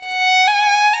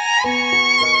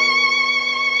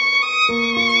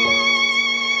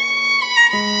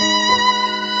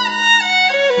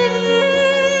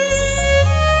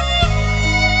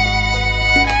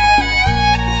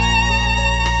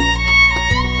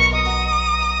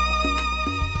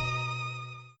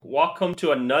welcome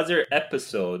to another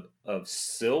episode of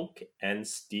Silk and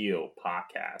Steel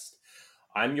podcast.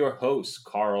 I'm your host,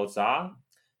 Carl Za,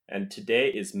 and today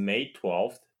is May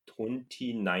 12th,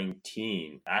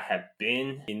 2019. I have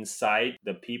been inside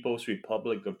the People's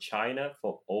Republic of China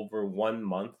for over 1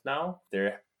 month now.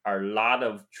 There are a lot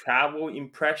of travel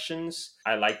impressions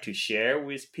I like to share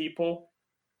with people.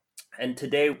 And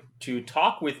today, to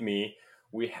talk with me,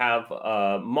 we have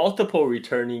multiple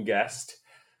returning guests.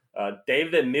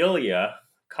 David Milia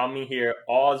coming here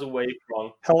all the way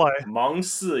from Hello.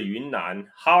 Mangsi, Yunnan.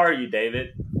 How are you,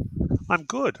 David? I'm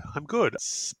good. I'm good.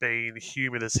 It's been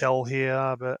humid as hell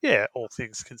here, but yeah, all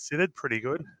things considered, pretty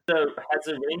good. Has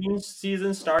the raining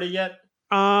season started yet?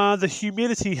 The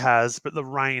humidity has, but the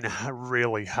rain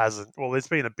really hasn't. Well, there's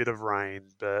been a bit of rain,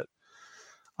 but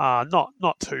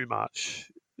not too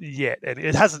much yet, and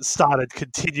it hasn't started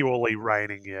continually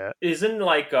raining yet. Isn't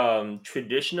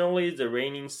traditionally the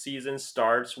raining season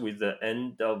starts with the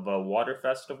end of a water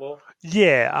festival?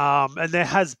 Yeah, and there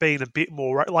has been a bit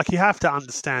more. Like you have to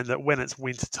understand that when it's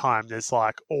winter time, there's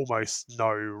like almost no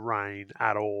rain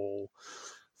at all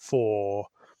for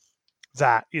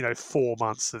that 4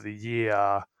 months of the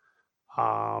year.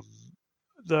 Um,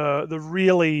 the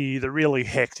really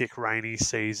hectic rainy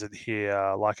season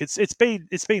here, like it's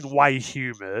been way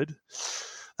humid.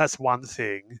 That's one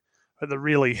thing, but the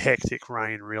really hectic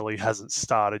rain really hasn't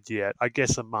started yet. I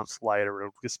guess a month later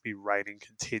it'll just be raining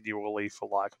continually for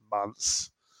like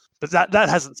months, but that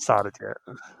hasn't started yet.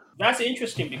 That's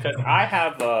interesting because I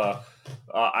have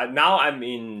now I'm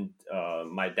in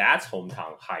my dad's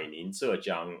hometown, Haining,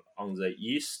 Zhejiang, on the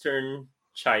eastern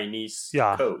Chinese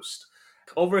Yeah, coast.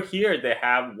 Over here, they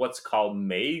have what's called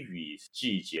梅雨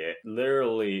季节.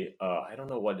 Literally, I don't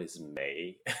know what is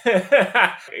May.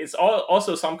 It's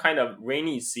also some kind of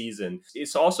rainy season.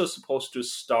 It's also supposed to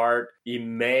start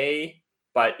in May,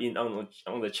 but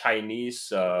on the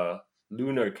Chinese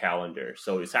lunar calendar.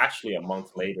 So it's actually a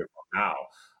month later from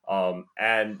now.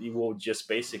 And it will just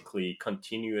basically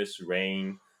continuous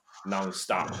rain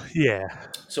nonstop. yeah,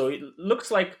 So it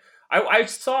looks like I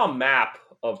saw a map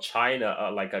of China,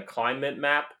 like a climate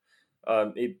map.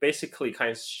 It basically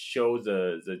kind of shows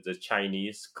the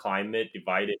Chinese climate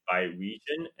divided by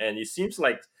region, and it seems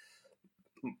like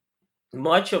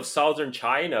much of southern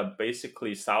China,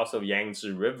 basically south of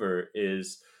Yangtze River,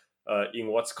 is in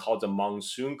what's called the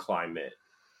monsoon climate.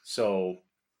 So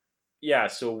yeah,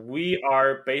 so we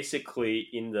are basically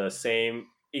in the same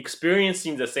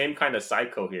experiencing the same kind of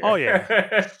cycle oh yeah,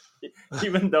 here.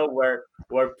 Even though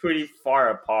we're pretty far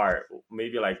apart,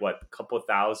 maybe like what, couple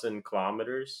thousand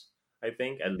kilometers, I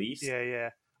think at least. yeah.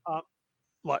 Um,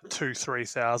 like 2-3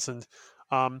 thousand.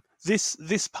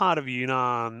 This part of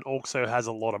Yunnan also has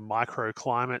a lot of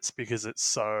microclimates because it's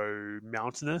so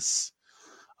mountainous.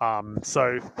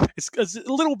 So it's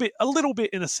a little bit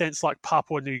in a sense like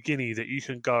Papua New Guinea, that you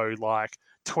can go like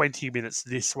 20 minutes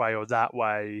this way or that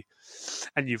way,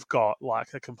 and you've got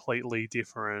like a completely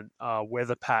different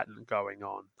weather pattern going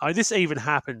on. This even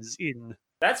happens in.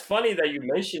 That's funny that you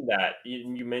mentioned that.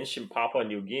 You mentioned Papua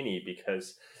New Guinea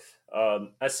because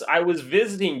as I was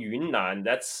visiting Yunnan,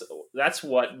 that's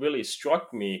what really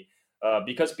struck me.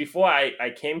 Because before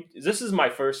I came, this is my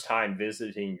first time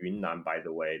visiting Yunnan, by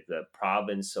the way, the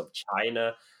province of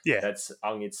China Yeah, that's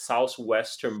on its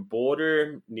southwestern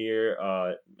border near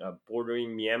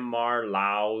bordering Myanmar,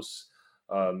 Laos,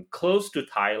 close to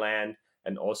Thailand,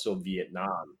 and also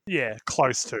Vietnam. yeah,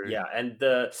 close to. Yeah, and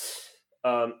the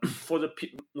for the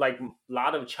like a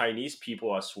lot of Chinese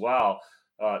people as well.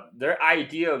 Their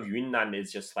idea of Yunnan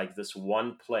is just like this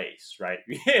one place, right?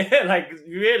 Like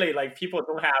really, like people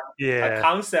don't have a Yeah,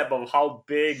 concept of how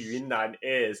big Yunnan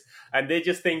is, and they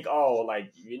just think, oh,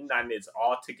 like Yunnan is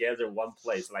all together one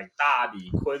place, like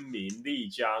Dali, Kunming,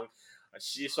 Lijiang,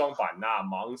 Xishuangbanna,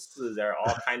 Mangsi. They're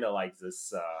all kind of like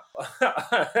this,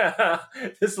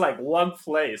 this like one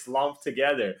place lumped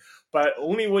together. But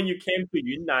only when you came to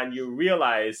Yunnan, you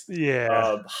realize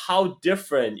yeah. how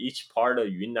different each part of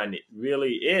Yunnan it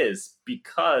really is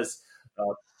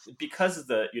uh, because of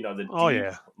the the Oh deep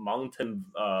yeah. mountain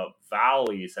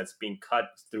valleys that's been cut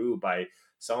through by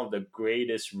some of the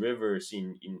greatest rivers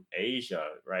in Asia,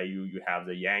 right? You have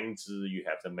the Yangtze, you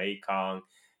have the Mekong,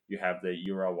 you have the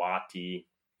Irrawaddy.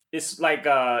 It's like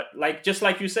just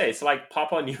like you say, it's like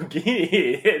Papua New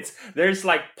Guinea. It's there's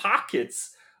like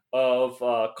pockets of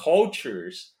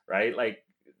cultures, right? Like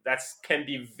that's can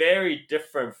be very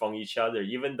different from each other,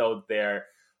 even though they're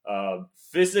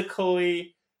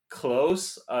physically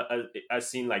close, as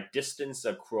seen like distance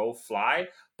a crow fly.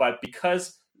 But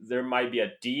because there might be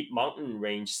a deep mountain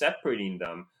range separating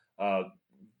them, uh,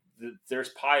 there's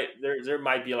probably there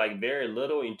might be like very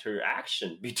little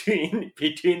interaction between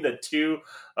the two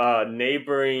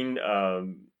neighboring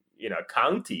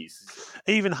counties.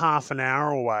 Even half an hour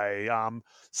away.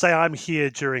 Say I'm here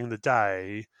during the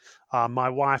day. My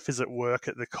wife is at work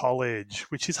at the college,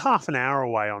 which is half an hour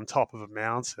away on top of a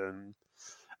mountain,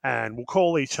 and we'll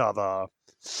call each other.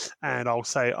 And I'll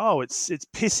say, "Oh, it's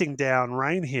pissing down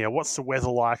rain here. What's the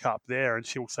weather like up there?" And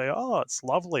she'll say, "Oh, it's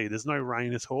lovely. There's no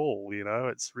rain at all. You know,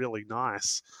 it's really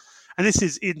nice." And this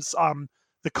is in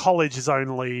the college is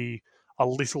only a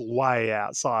little way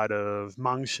outside of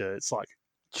Mungsha. It's like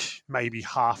maybe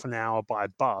half an hour by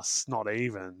bus, not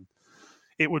even.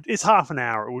 It's half an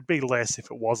hour. It would be less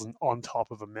if it wasn't on top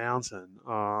of a mountain.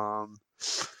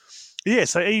 Yeah,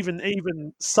 so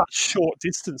even such short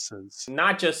distances.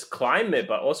 Not just climate,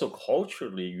 but also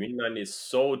culturally, Yunnan is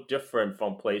so different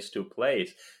from place to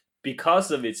place because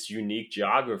of its unique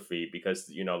geography.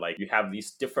 Because like you have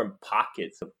these different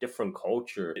pockets of different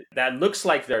culture that looks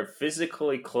like they're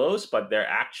physically close, but they're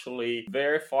actually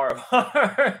very far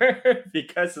apart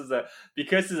because of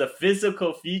the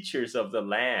physical features of the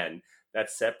land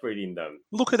that's separating them.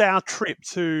 Look at our trip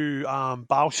to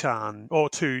Baoshan, or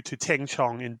to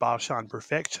Tengchong in Baoshan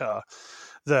Prefecture.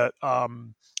 That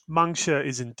Mungsha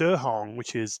is in Dehong,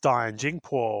 which is Dian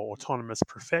Jingpo Autonomous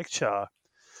Prefecture,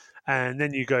 and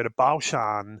then you go to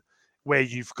Baoshan, where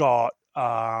you've got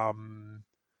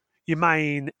your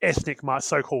main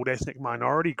so-called ethnic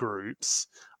minority groups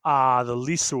are the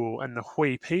Lisu and the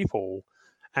Hui people.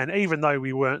 And even though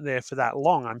we weren't there for that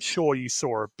long, I'm sure you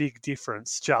saw a big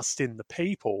difference just in the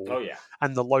people Oh yeah,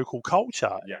 and the local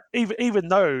culture. yeah, Even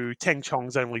though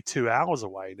Tengchong's only 2 hours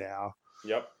away now,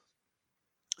 yep.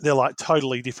 they're like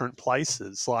totally different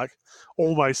places, like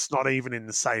almost not even in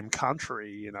the same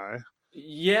country, you know?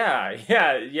 Yeah.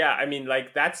 I mean,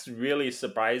 like that's really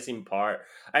surprising part,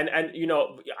 and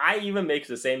I even make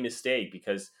the same mistake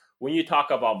because when you talk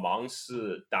about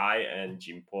Mangsi, Dai, and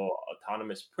Jinpo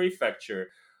Autonomous Prefecture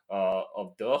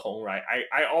of Dehong, right?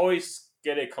 I always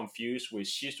get it confused with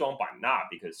Xishuang Banna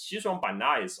because Xishuang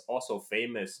Banna is also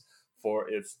famous for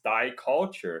its Dai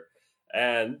culture,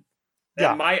 and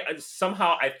Yeah,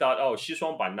 somehow I thought, oh,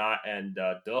 Xishuang Banna and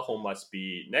Dehong must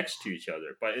be next to each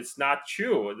other, but it's not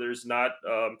true.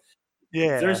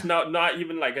 yeah, There's not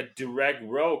even like a direct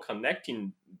road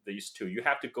connecting these two. You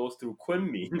have to go through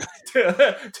Kunming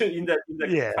to in the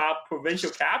yeah, provincial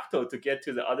capital to get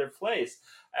to the other place,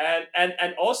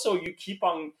 and also you keep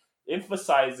on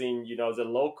emphasizing the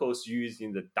locals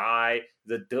using the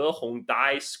Dehong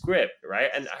Dai script, right?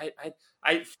 And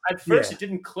I at first yeah. it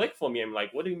didn't click for me. I'm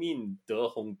like, what do you mean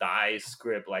Dehong Dai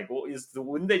script? Like,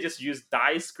 wouldn't they just use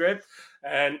Dai script?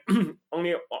 And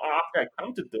only after I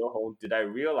come to Dehong did I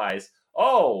realize,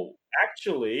 oh,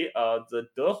 actually, the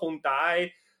Dehong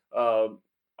Dai uh,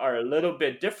 are a little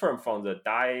bit different from the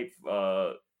Dai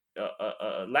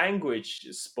language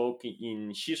spoken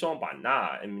in Xishuang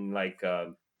Banna. I mean, like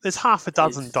There's half a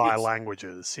dozen Dai it's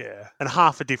languages, yeah, and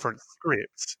half a different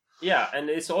scripts. yeah, and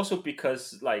it's also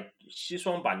because like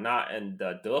Xishuang Banna and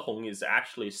Dehong is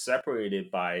actually separated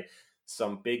by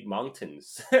some big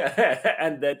mountains,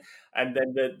 and then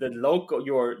the local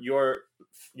your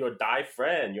Dai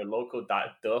friend, your local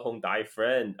Dehong Dai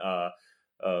friend,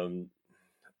 um,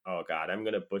 oh god, I'm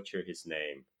gonna butcher his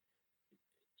name.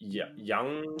 Yeah,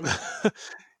 Yang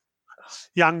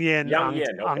Yan Yang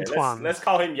Yan. Okay, Ang let's Tuan.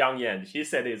 call him Yang Yan. He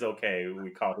said it's okay.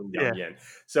 We call him Yeah, Yang Yan.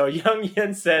 So Yang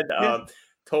Yan said, yeah,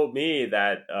 told me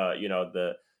that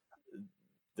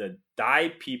the Dai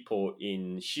people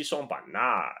in Xishuang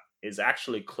Banna is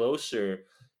actually closer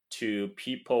to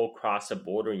people cross the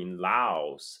border in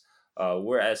Laos,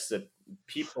 whereas the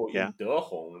people yeah. in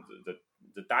Dehong,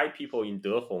 the Dai people in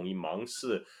Dehong, in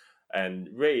Mangsi, and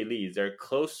Ruili, they're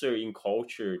closer in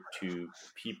culture to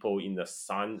people in the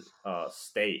San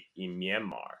state in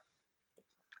Myanmar.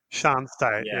 Shan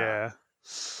State, Yeah,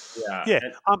 yeah. yeah, Yeah.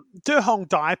 and Dehong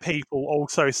Dai people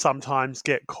also sometimes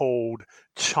get called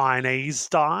Chinese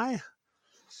Dai,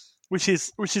 which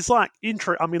is like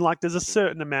I mean, like there's a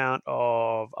certain amount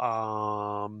of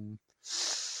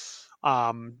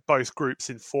both groups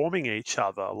informing each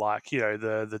other. Like,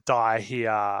 the Dai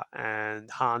here and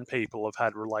Han people have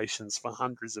had relations for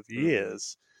hundreds of mhm,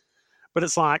 years. But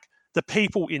it's like the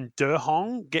people in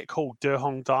Dehong get called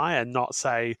Dehong Dai and not,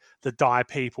 say, the Dai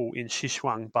people in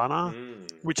Xishuang Bana,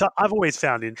 mm, which I've always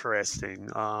found interesting.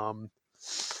 And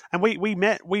we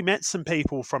met some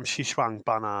people from Xishuang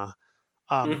Bana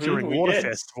during we Water did.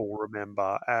 Festival,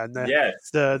 remember? And the, Yes,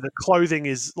 the the clothing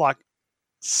is like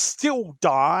still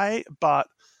Dai, but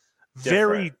different.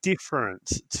 very different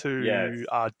Yes. to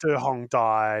Dehong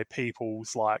Dai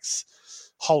people's like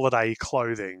holiday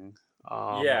clothing.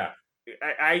 Yeah,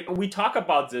 we talk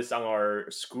about this on our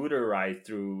scooter ride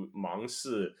through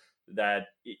Mangsi. That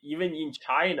even in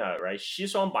China, right,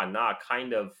 Xishuang Banna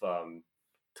kind of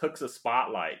took the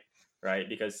spotlight, right?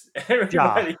 Because Yeah,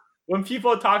 everybody, when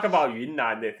people talk about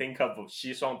Yunnan, they think of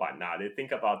Xishuang Banna. They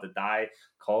think about the Dai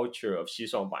culture of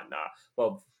Xishuang Banna.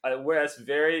 But whereas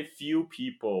very few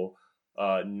people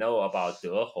know about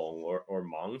Dehong or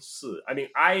Mangsi. I mean,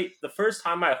 the first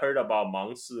time I heard about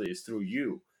Mangsi is through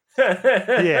you.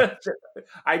 yeah,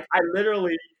 I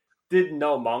literally didn't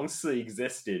know Mangsi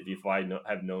existed before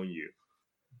have known you.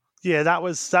 yeah. That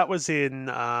was in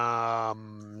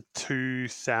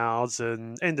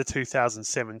 2000, end of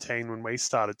 2017 when we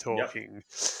started Yep, talking,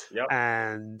 yep,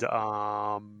 and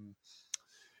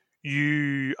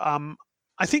you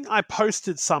I think I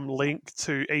posted some link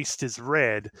to East is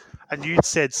Red, and you'd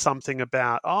said something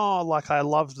about, oh, like I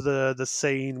loved the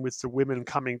scene with the women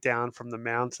coming down from the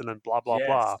mountain and blah blah yes,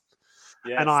 blah.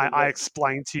 And yes. I It was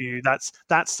explained to you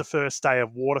that's the first day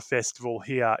of water festival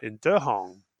here in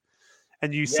Dehong,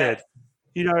 and you said,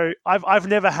 yes, I've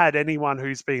never had anyone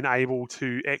who's been able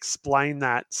to explain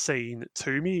that scene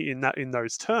to me in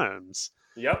those terms,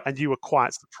 yep. and you were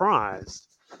quite surprised.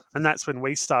 And that's when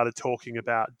we started talking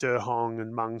about Derhong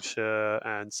and Mungsha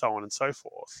and so on and so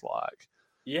forth. Like,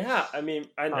 Yeah, I mean,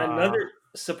 uh, another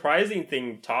surprising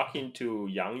thing talking to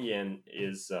Yang Yan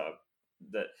is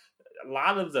that a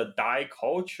lot of the Dai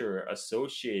culture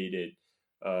associated,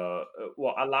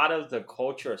 well, a lot of the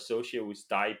culture associated with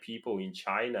Dai people in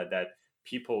China that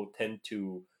people tend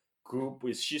to group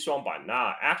with Xishuang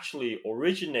Banna actually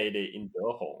originated in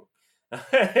Dehong.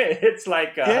 It's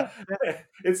like yeah,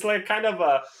 it's like kind of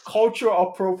a cultural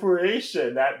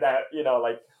appropriation that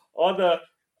like all the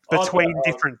all the between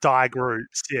different Dai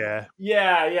groups. Yeah,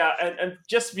 yeah, yeah, and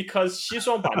just because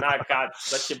Xishuang Banna got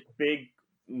such a big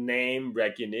name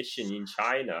recognition in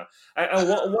China, and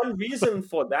one reason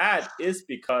for that is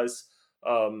because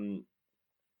um,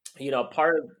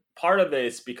 part of it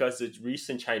is because it's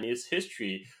recent Chinese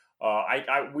history.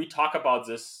 We talk about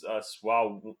this as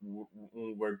well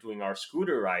when we're doing our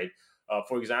scooter ride.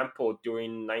 For example,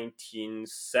 during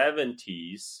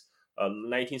 1970s,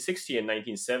 1960 and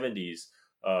 1970s,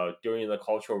 during the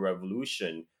Cultural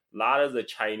Revolution, a lot of the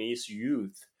Chinese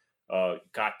youth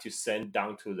got to send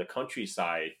down to the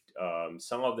countryside.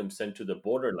 Some of them sent to the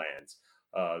borderlands.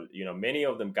 Many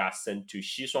of them got sent to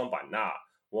Xishuang Banna.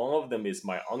 One of them is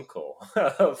my uncle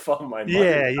from my mother's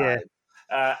yeah, yeah.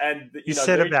 side, and You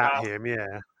said their about job. him,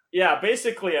 yeah, Yeah,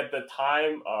 basically at the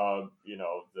time,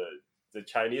 the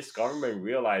Chinese government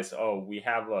realized, oh, we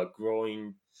have a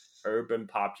growing urban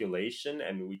population,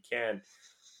 and we can't.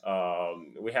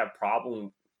 We have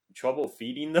trouble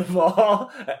feeding them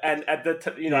all. And at yeah,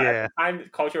 the time, the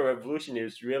Cultural Revolution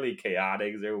is really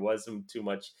chaotic. There wasn't too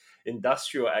much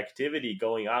industrial activity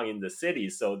going on in the city,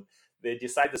 so they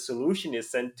decide the solution is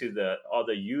sent to all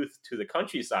the youth to the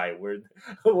countryside where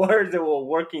where they will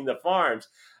work in the farms.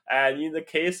 And in the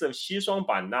case of Xishuang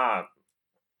Banna,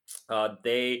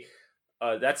 they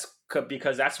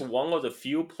because that's one of the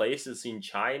few places in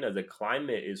China the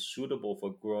climate is suitable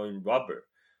for growing rubber.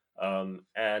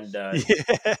 And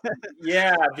yeah,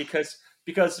 yeah, because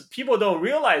people don't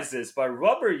realize this, but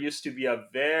rubber used to be a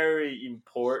very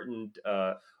important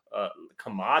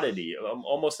commodity,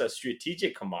 almost a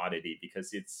strategic commodity,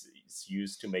 because it's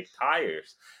used to make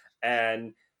tires,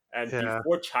 and yeah,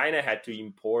 before China had to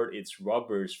import its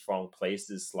rubbers from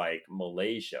places like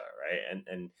Malaysia, right,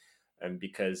 and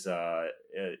because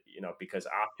because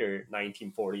after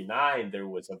 1949 there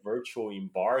was a virtual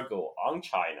embargo on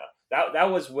China. That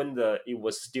was when it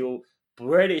was still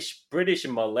British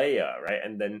Malaya, right?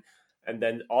 And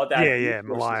then all that yeah, yeah. resources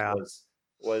Malaya.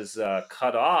 was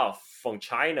cut off from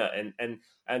China,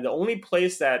 and the only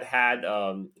place that had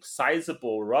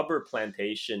sizable rubber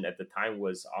plantation at the time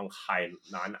was on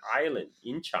Hainan Island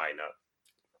in China.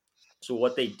 So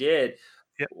what they did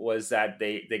Yep. was that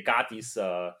they got these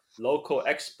local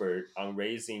expert on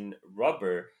raising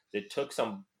rubber. They took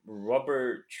some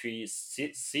rubber tree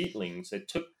seedlings. They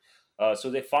took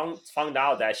so they found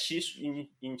out that in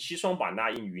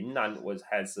Xishuangbanna in Yunnan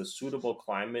has a suitable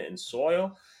climate and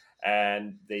soil,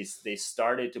 and they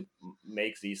started to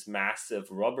make these massive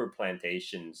rubber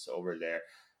plantations over there,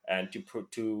 and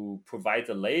to provide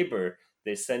the labor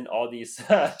they sent all these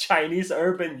Chinese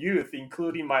urban youth,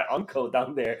 including my uncle,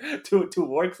 down there to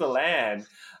work the land.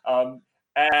 Um,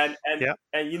 and and Yep.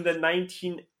 and in the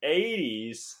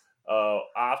 1980s,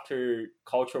 after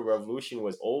Cultural Revolution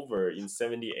was over in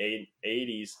 78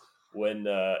 80s, when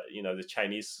the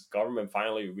Chinese government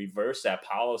finally reversed that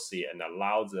policy and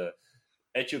allowed the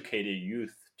educated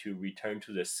youth to return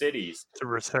to the cities. To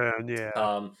return,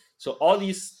 yeah. So all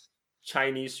these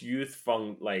Chinese youth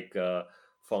from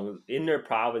inner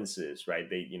provinces, right?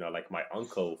 They, like my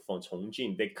uncle from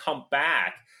Chongqing, they come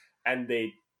back and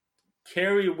they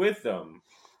carry with them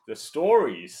the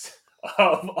stories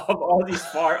of all these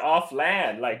far off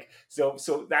land. Like, so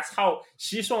that's how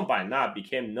Xishuang Banna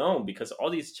became known, because all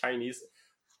these Chinese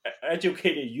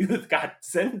educated youth got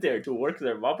sent there to work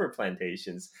their rubber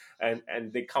plantations, and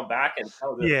they come back and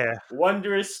tell the Yeah.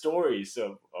 wondrous stories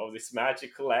of this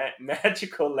magical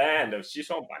land of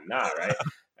Xishuang Banna, right?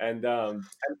 And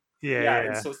Yeah.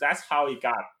 and so that's how it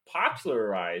got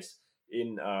popularized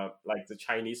in like the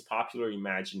Chinese popular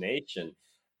imagination.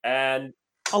 And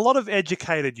A lot of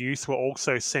educated youth were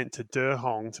also sent to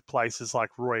Dehong, to places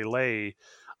like Roy Lee.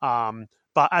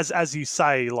 But as you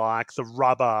say, like the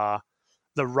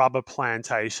rubber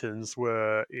plantations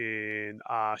were in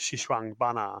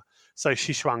Xishuangbanna. So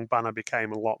Xishuangbanna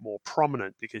became a lot more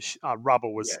prominent because rubber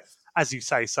was, yes, as you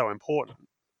say, so important.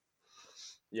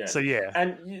 yes. So yeah.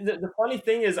 And the funny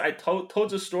thing is, I told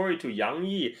the story to Yang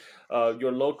Yi,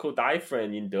 your local Dai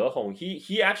friend in Dehong.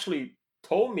 He actually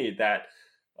told me that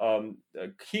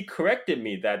he corrected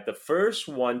me that the first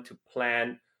one to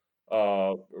plant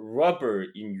rubber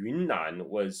in Yunnan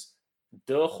was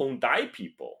Dehong Dai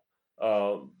people.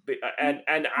 And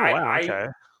Oh wow. I Okay.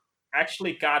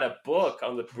 actually got a book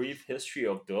on the brief history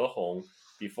of Dehong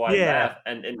before I Yeah. left,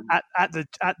 and At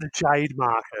the jade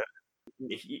market.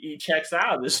 he checks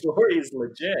out. The story is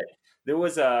legit. There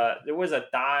was a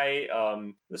Dai.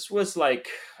 This was like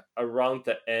around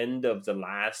the end of the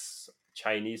last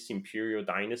Chinese imperial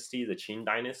dynasty, the Qing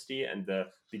dynasty, and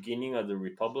the beginning of the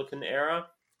Republican era.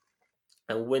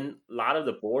 And when a lot of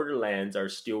the borderlands are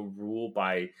still ruled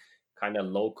by kind of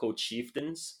local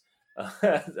chieftains,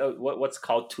 what's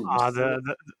called Tu Si.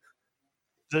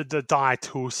 The Dai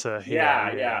Tusa here.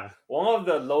 Yeah, yeah. Yeah. One of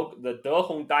the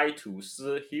Dehong Dai Tu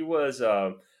Si, he was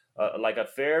like a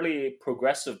fairly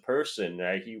progressive person.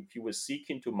 Right? He was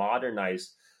seeking to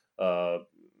modernize, uh,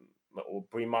 or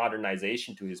bring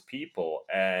modernization to his people.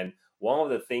 And one of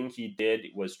the things he did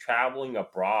was traveling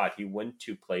abroad. He went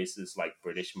to places like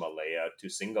British Malaya, to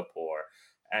Singapore,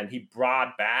 and he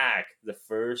brought back the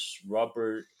first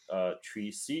rubber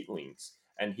tree seedlings,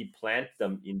 and he planted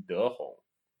them in Dehong.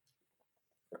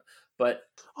 But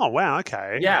Oh wow.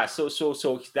 Okay. yeah, so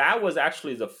that was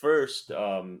actually the first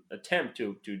attempt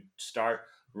to start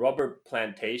rubber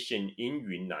plantation in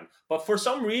Yunnan. But for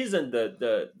some reason,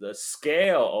 the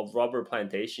scale of rubber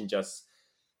plantation just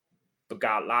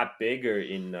got a lot bigger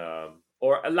in,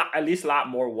 or at least a lot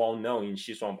more well known in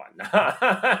Xishuangban.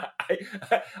 I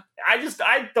just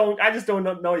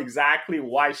don't know exactly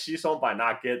why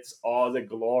Xishuangban gets all the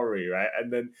glory, right?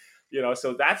 And then,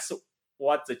 so that's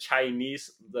what the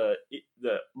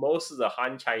most of the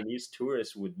Han Chinese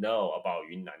tourists would know about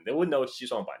Yunnan. They would know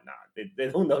Xishuangban. They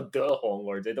don't know Dehong,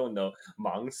 or they don't know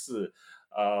Mangsi.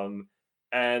 Um,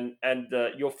 and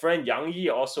your friend Yang Yi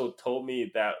also told me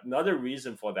that another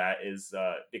reason for that is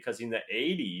because in the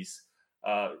 80s,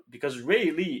 because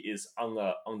Ruili is on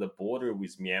the border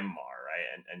with Myanmar,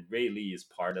 right? And Ruili is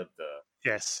part of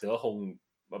Yes. the Dehong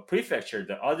prefecture,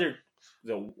 the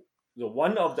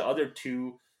one of the other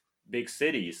two big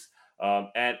cities.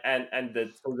 So the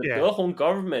Yeah. Dehong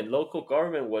government, local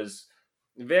government, was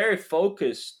very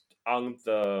focused on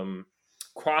the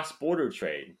cross border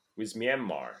trade with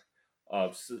Myanmar.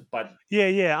 But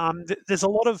Yeah. There's a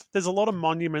lot of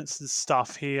monuments and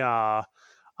stuff here.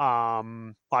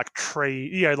 Like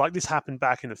like this happened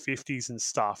back in the 50s and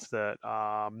stuff, that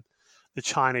the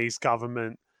Chinese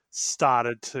government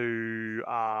started to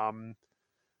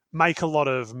make a lot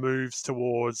of moves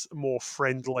towards more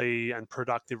friendly and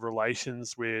productive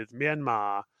relations with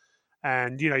Myanmar.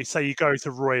 And say you go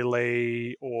to Roy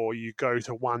Lee, or you go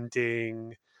to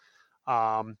Wanding,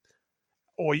 um,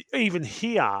 or even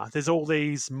here, there's all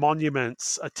these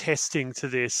monuments attesting to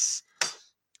this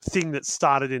thing that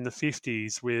started in the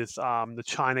 50s with the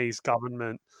Chinese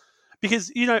government. Because,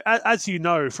 as you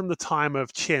know, from the time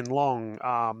of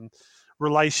Qianlong,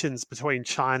 relations between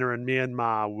China and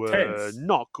Myanmar were tense.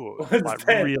 not good, Was like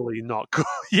tense. really not good.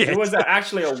 Yeah, There was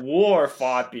actually a war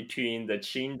fought between the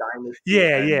Qing dynasty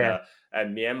yeah,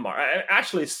 and Myanmar.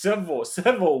 Actually,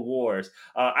 several wars.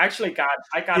 I got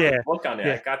the yeah, book on it. I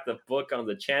yeah, got the book on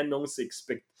the Qianlong's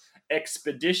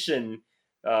expedition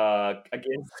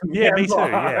against yeah. Me too.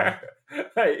 Yeah,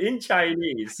 Myanmar in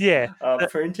Chinese, yeah.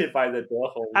 printed by the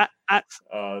Dehong At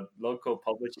local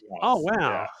publishing oh house. wow.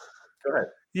 Yeah, go ahead.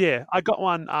 Yeah, I got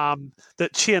one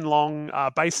that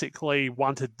Qianlong basically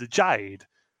wanted the jade.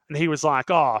 and he was like,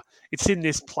 "Oh, it's in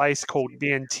this place called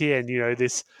Vientiane,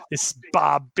 this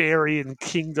barbarian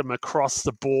kingdom across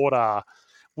the border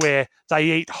where they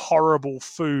eat horrible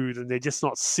food and they're just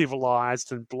not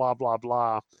civilized and blah blah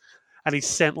blah." And he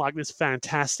sent like this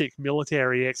fantastic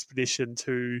military expedition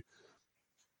to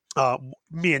uh,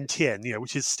 Vientiane,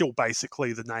 which is still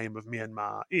basically the name of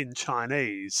Myanmar in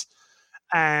Chinese,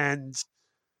 and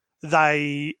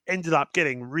they ended up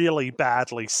getting really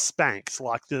badly spanked.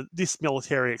 Like this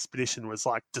military expedition was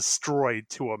like destroyed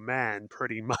to a man,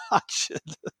 pretty much.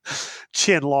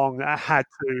 Chen Long had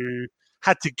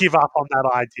to give up on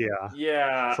that idea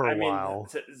Yeah, for a I mean,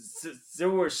 while. there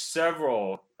were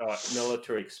several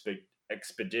military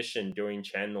expedition during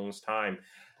Chen Long's time,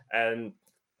 and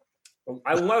when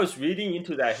I was reading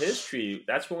into that history,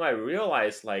 that's when I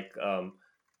realized, like,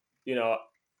 you know,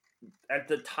 at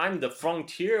the time the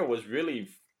frontier was really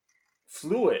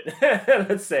fluid,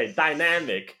 let's say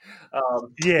dynamic,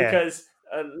 Yeah, because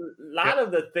a yep, lot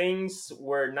of the things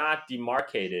were not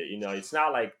demarcated. It's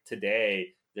not like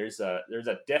today. There's a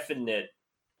definite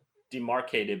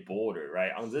demarcated border,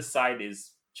 right? On this side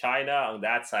is China, on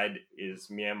that side is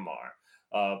Myanmar.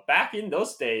 Back in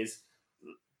those days,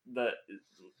 the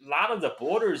a lot of the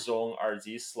border zone are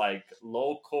these like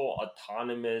local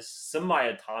autonomous,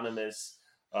 semi-autonomous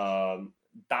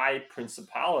Dai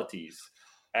principalities,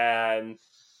 and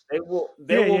they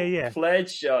yeah, yeah, will yeah,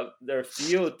 pledge their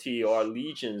fealty or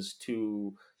allegiance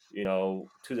to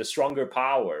the stronger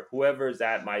power, whoever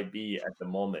that might be at the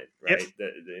moment, yep, right?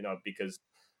 Because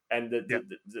and yep.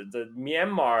 the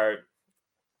Myanmar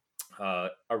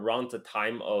around the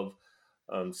time of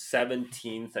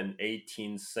 17th and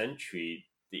 18th century,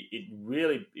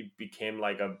 it became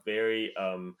like a very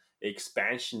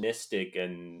expansionistic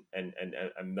and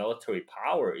military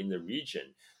power in the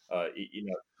region.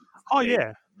 Oh They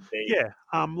yeah, they yeah.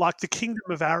 Like the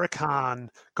Kingdom of Arakan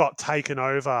got taken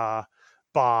over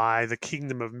by the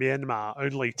Kingdom of Myanmar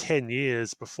only 10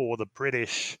 years before the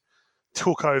British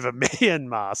took over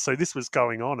Myanmar. So this was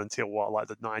going on until what, like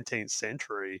the 19th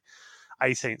century,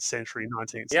 18th century,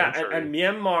 19th Yeah, century. and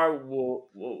Myanmar will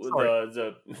Sorry.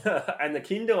 the and the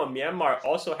Kingdom of Myanmar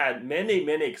also had many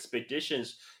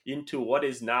expeditions into what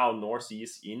is now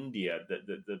northeast India,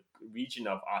 the region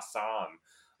of Assam,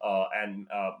 and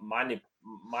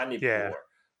Yeah. Manipur.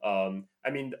 I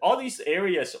mean, all these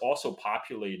areas also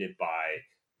populated by,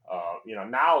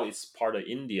 now it's part of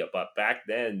India, but back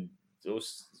then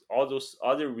all those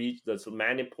other regions,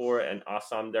 Manipur and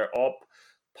Assam, they're all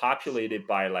populated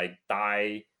by like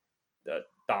Thai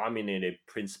dominated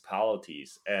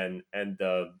principalities,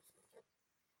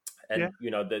 Yeah.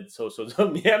 that so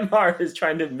Myanmar is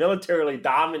trying to militarily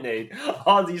dominate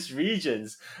all these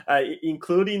regions,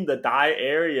 including the Dai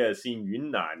areas in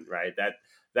Yunnan, right?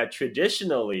 That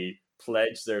traditionally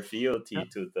pledged their fealty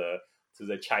to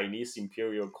the Chinese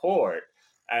imperial court,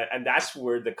 and that's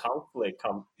where the conflict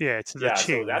comes. Yeah. To the Yeah,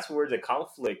 so Qing. that's where the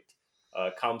conflict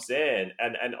comes in,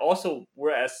 and also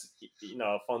whereas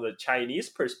from the Chinese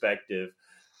perspective,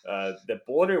 the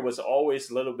border was always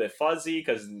a little bit fuzzy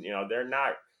because they're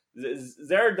not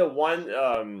they're the one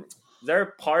there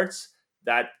are parts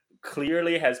that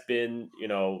clearly has been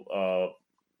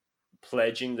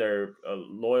pledging their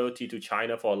loyalty to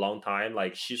China for a long time,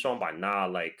 like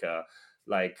Xishuangbanna,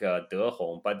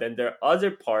 Dehong. But then there are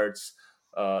other parts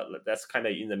that's kind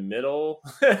of in the middle.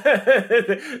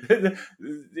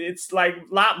 It's like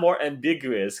a lot more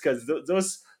ambiguous because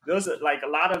those are like a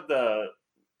lot of the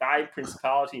Dai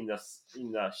principality in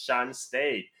the Shan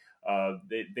state.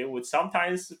 They would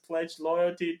sometimes pledge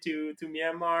loyalty to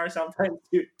Myanmar, sometimes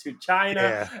to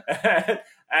China, Yeah.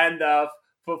 and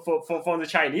from the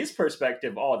Chinese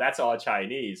perspective, oh, that's all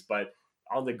Chinese, but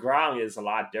on the ground is a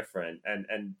lot different. And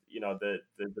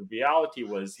the reality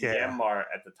was Yeah. Myanmar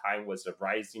at the time was a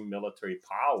rising military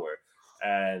power,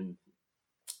 and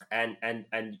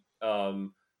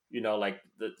like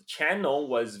the channel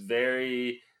was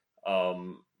very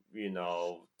um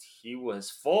he was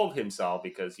full of himself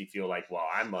because he feel like, well,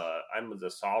 I'm the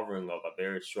sovereign of a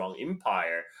very strong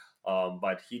empire,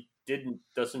 but he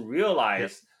doesn't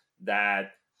Yep. realize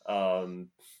that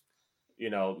um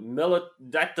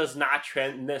that does not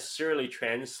necessarily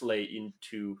translate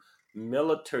into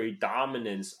military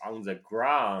dominance on the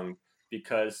ground,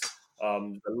 because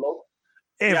the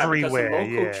Everywhere.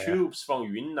 local Yeah. troops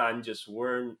from Yunnan just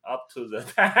weren't up to the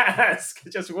task,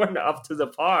 just weren't up to the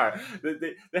par.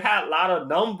 They had a lot of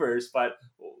numbers, but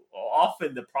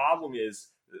often the problem is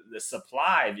the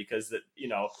supply, because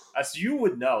as you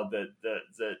would know,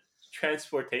 the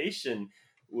transportation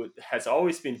has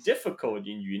always been difficult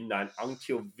in Yunnan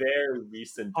until very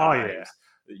recent Oh yeah. times.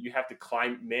 you have to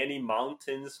climb many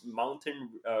mountains, mountain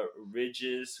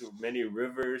ridges, many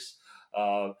rivers.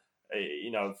 From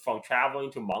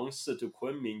traveling to Mangsi to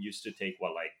Kunming used to take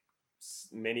what, like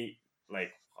many,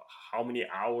 like how many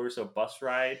hours of bus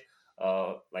ride?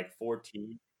 Like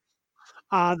 14.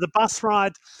 The bus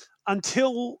ride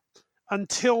until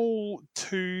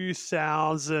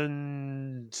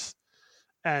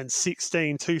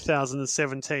 2016,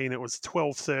 2017, it was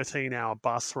 12, 13-hour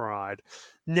bus ride.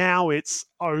 Now it's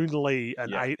only an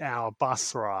Yeah. 8-hour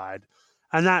bus ride.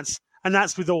 And that's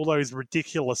with all those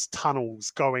ridiculous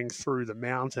tunnels going through the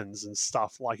mountains and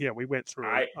stuff. Like, yeah, we went through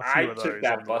a I few of took those on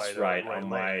that the way bus to ride on Renli.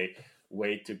 my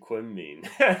way to Kunming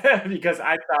because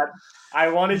I thought I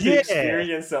wanted to Yeah.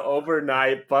 experience an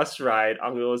overnight bus ride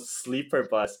on those sleeper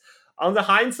bus. On the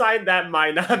hindsight, that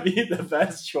might not be the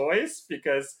best choice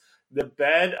because the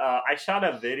bed. I shot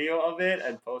a video of it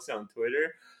and posted on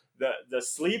Twitter. The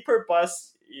sleeper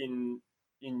bus in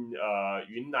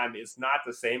Yunnan is not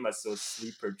the same as those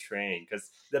sleeper train because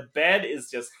the bed is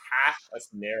just half as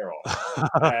narrow,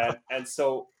 and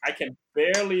so I can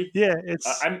barely. Yeah, it's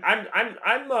I'm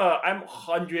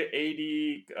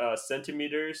 180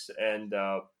 centimeters and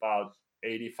about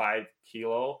 85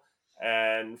 kilo,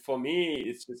 and for me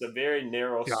it's just a very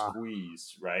narrow yeah.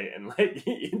 squeeze, right? And like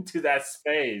into that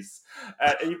space,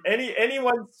 if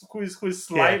anyone who's Yeah.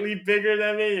 slightly bigger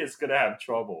than me is gonna have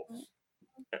trouble.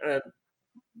 Uh,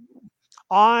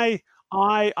 I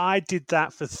I did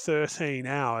that for 13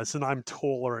 hours and I'm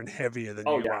taller and heavier than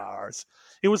oh you yeah, are.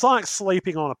 It was like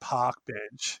sleeping on a park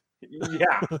bench,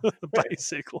 yeah.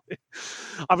 basically.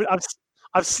 I mean,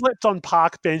 I've slept on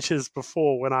park benches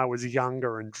before when I was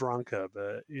younger and drunker,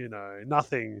 but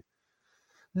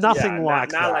Yeah, nothing not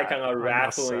like not like that, on a I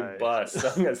must rattling say. bus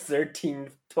on a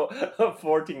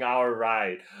 14 hour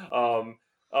ride.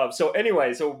 So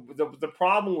anyway, so the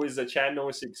problem with the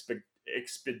Chandong's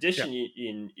Yeah, expedition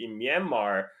in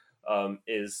Myanmar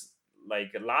is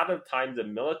like a lot of time the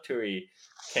military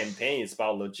campaign is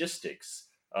about logistics,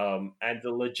 and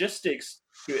the logistics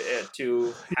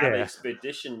to have yeah,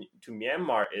 expedition to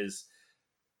Myanmar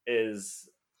is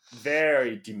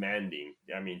very demanding.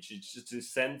 I mean, to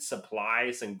send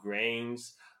supplies and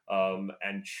grains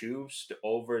and troops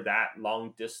over that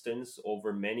long distance,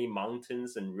 over many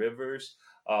mountains and rivers.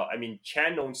 I mean,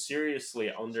 Chandong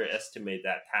seriously underestimated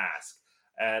that task.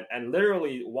 And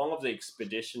literally, one of the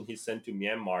expedition he sent to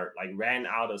Myanmar like ran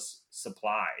out of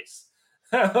supplies.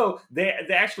 They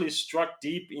actually struck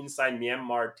deep inside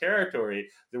Myanmar territory.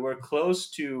 They were close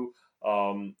to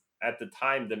at the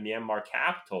time the Myanmar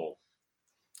capital,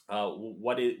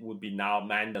 what it would be now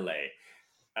Mandalay.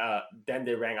 Then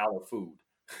they ran out of food.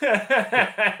 yeah.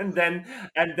 and then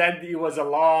it was a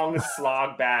long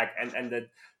slog back, and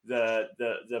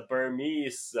the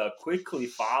Burmese quickly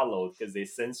followed because they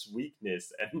sensed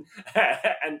weakness, and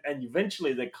and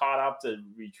eventually they caught up to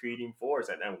retreating force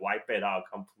and wiped it out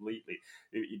completely.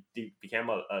 It became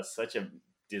such a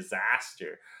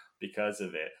disaster because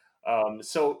of it.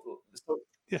 So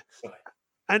Yeah.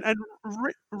 And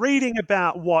reading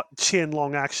about what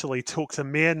Qianlong actually took to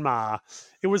Myanmar,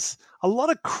 it was a lot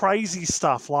of crazy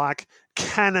stuff like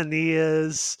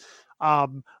cannoneers,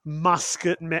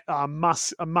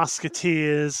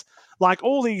 musketeers, like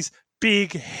all these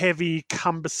big, heavy,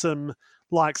 cumbersome,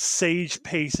 like siege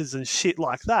pieces and shit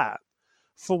like that.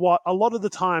 For what a lot of the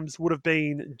times would have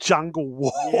been jungle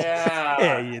warfare,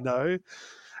 yeah. you know.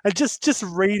 And just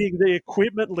reading the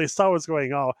equipment list, I was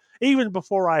going, oh, even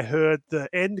before I heard the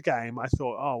end game, I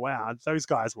thought, oh wow, those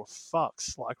guys were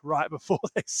fucks, like right before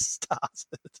they started.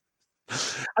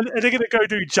 And they're gonna go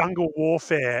do jungle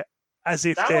warfare as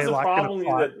if That was they're a like gonna problem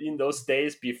fight. in those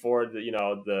days before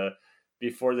the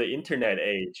before the internet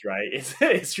age, right?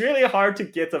 It's really hard to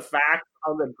get the facts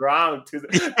on the ground to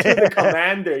the Yeah,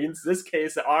 commander. In this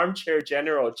case, armchair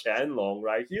general Chen Long,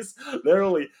 right? He's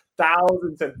literally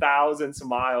thousands and thousands of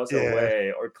miles yeah,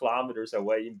 away or kilometers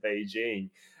away in Beijing,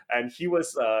 and he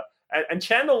was. And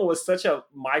Chen Long was such a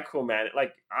microman.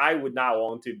 Like I would not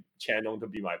want Chen Long to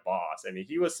be my boss. I mean,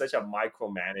 he was such a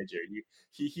micromanager.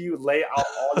 He would lay out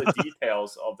all the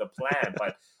details of the plan,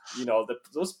 but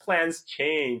those plans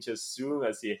change as soon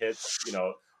as he hits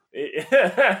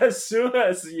as soon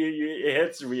as it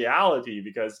hits reality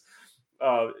because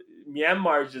uh,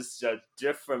 Myanmar is just a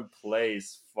different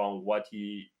place from what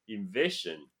he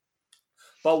envisioned.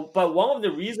 But one of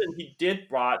the reasons he did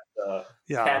brought the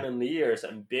yeah, cannoneers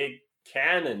and big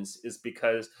cannons is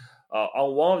because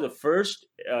on one of the first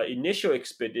initial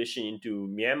expedition into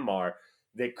Myanmar,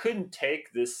 they couldn't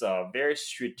take this very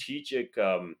strategic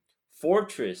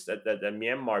fortress that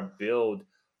Myanmar built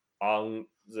on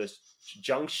the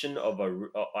junction of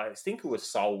I think it was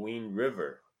Salween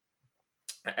River,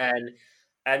 and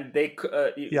they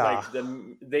Yeah. like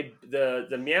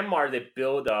the Myanmar, they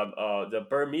build the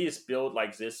Burmese build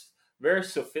like this very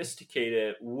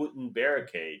sophisticated wooden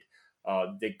barricade.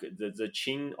 The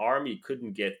Qing army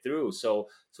couldn't get through, so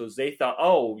they thought,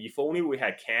 oh, if only we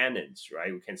had cannons,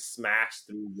 right? We can smash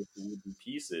through with the wooden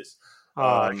pieces.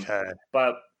 Um, Okay.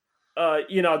 but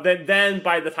then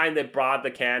by the time they brought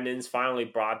the cannons, finally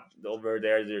brought over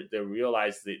there, they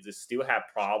realized they still have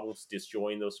problems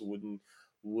destroying those wooden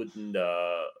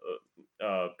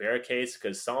barricades,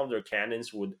 because some of their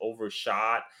cannons would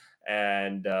overshot,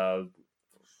 and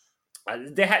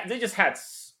they just had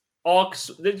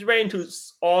they ran into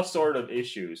all sort of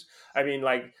issues. I mean,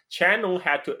 like Channon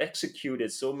had to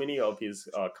execute so many of his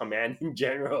commanding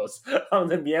generals on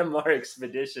the Myanmar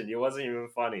expedition. It wasn't even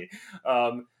funny.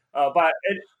 But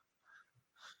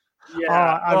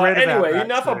yeah, I well, read about anyway, that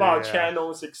enough too. about Yeah.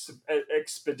 Channel's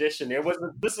expedition. It was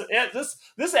this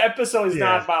episode is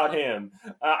not Yeah. about him.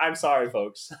 I'm sorry,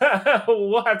 folks.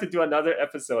 We'll have to do another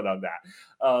episode on that.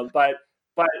 But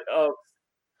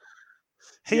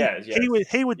He yes, he yes, would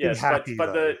he would be yes. But happy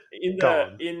though. the in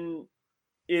Go the on.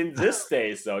 in this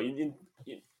days though,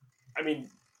 I mean,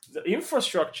 the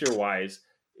infrastructure wise,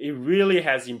 it really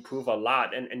has improved a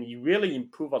lot, and it really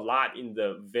improved a lot in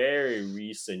the very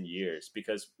recent years,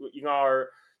 because in our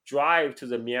drive to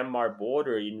the Myanmar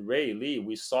border in Raili,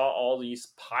 we saw all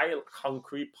these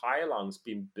concrete pylons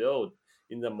being built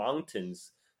in the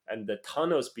mountains, and the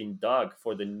tunnels being dug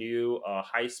for the new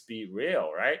high speed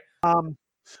rail, right? Um,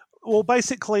 well,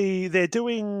 basically, they're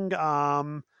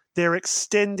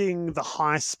extending the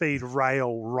high speed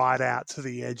rail right out to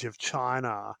the edge of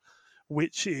China,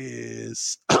 which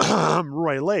is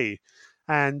Roy Lee.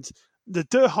 And the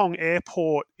Dehong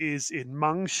airport is in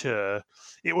Mengshi.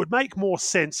 It would make more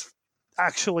sense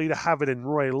actually to have it in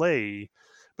Roy Lee,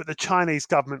 but the Chinese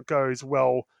government goes,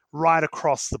 well, right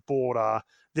across the border,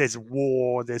 there's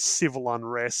war, there's civil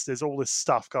unrest, there's all this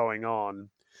stuff going on.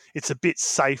 It's a bit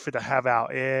safer to have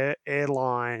our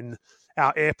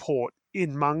our airport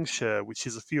in Mengshi, which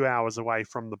is a few hours away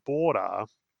from the border,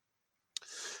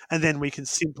 and then we can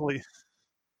simply,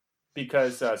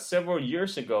 Because several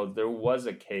years ago there was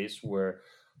a case where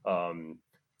um,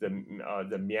 the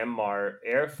Myanmar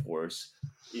Air Force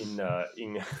in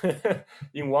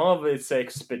in one of its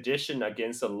expedition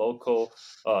against the local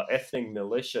ethnic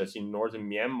militias in northern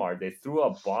Myanmar, they threw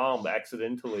a bomb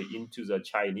accidentally into the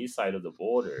Chinese side of the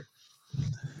border,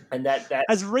 and that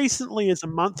as recently as a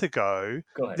month ago,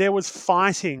 go ahead. there was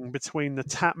fighting between the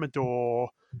Tatmadaw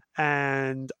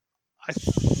and I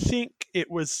think it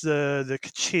was the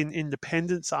Kachin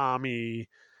Independence Army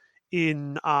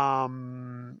in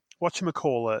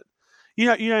whatchamacallit.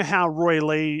 You know how Roy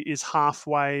Lee is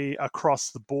halfway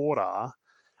across the border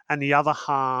and the other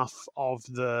half of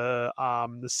the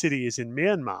city is in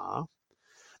Myanmar.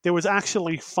 There was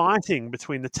actually fighting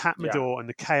between the Yeah. Tatmadaw and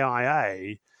the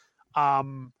KIA,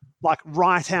 like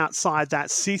right outside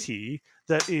that city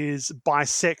that is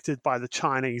bisected by the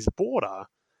Chinese border.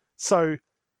 So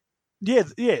yeah,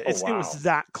 Oh it was wow.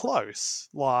 that close.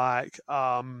 Like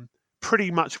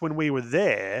pretty much when we were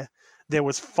there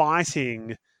was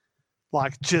fighting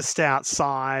like just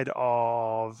outside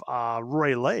of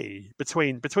Roy Lee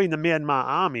between the Myanmar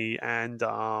army and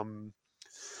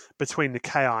between the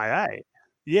KIA.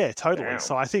 Yeah, totally.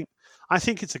 So Damn. I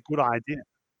think it's a good idea.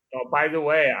 Oh, by the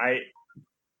way, I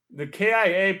the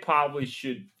KIA probably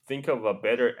should think of a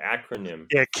better acronym.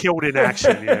 Yeah, killed in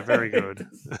action. Yeah, very good.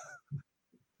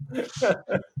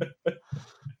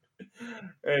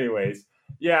 Anyways,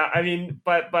 yeah, I mean,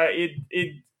 but it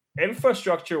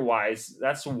infrastructure wise,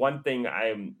 that's one thing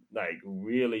I'm like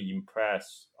really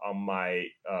impressed on my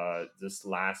this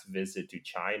last visit to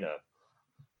China,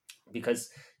 because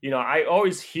I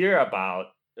always hear about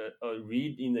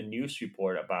read in the news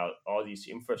report about all these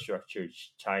infrastructure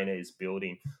China is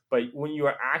building, but when you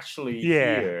are actually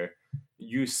Yeah. here,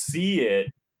 you see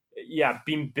it, yeah,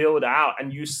 being built out,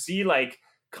 and you see like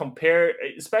compare,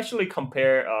 especially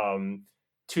compare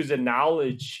to the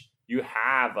knowledge you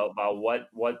have about what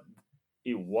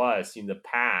it was in the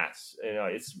past.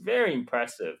 It's very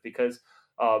impressive, because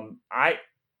I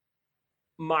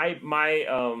my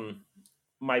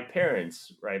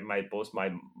parents, right, both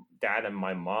my dad and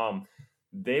my mom,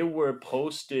 they were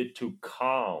posted to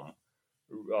Kham,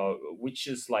 which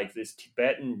is like this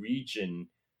Tibetan region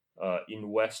in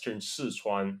western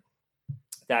Sichuan,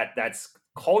 that's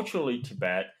culturally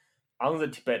Tibet, on the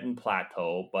Tibetan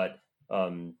plateau, but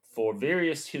for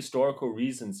various historical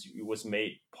reasons, it was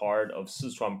made part of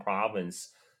Sichuan province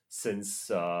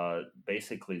since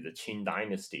basically the Qing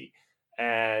dynasty.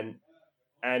 and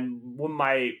when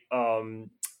my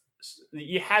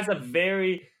it has a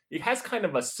very it has kind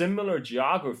of a similar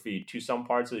geography to some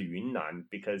parts of Yunnan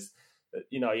because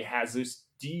it has this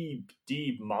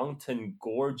deep mountain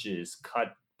gorges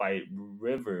cut by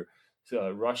river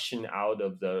rushing out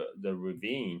of the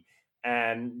ravine,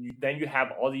 and then you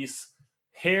have all these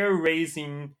hair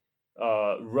raising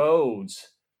roads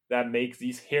that make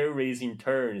these hair raising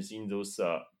turns in those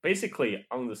basically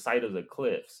on the side of the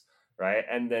cliffs, right?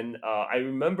 And then I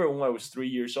remember when I was 3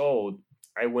 years old,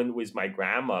 I went with my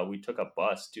grandma. We took a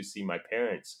bus to see my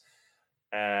parents,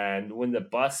 and when the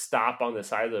bus stopped on the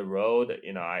side of the road,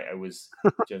 I was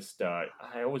just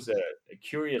I was a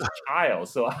curious child,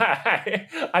 so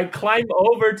I climbed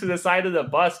over to the side of the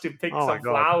bus to pick Oh my some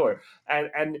god. flower,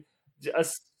 and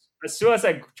just as soon as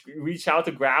I reach out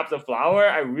to grab the flower,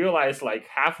 I realized like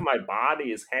half my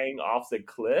body is hanging off the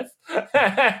cliff,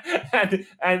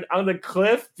 and on the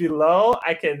cliff below,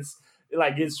 I can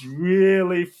like it's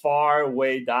really far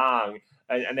way down,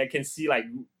 and I can see like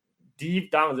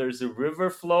deep down there's a river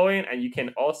flowing, and you can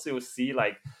also see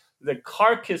like the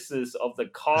carcasses of the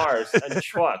cars and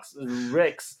trucks,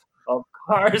 wrecks of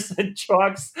cars and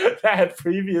trucks that had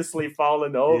previously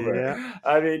fallen over. Yeah.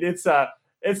 I mean, it's a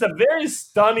very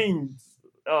stunning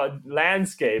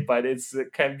landscape, but it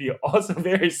can be also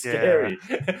very Yeah. scary,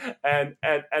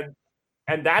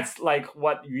 and that's like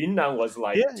what Yunnan was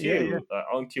like Yeah. Yeah. Yeah. too,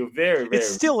 until very It very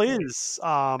still recently. is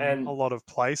a And lot of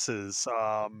places.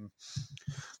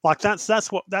 Like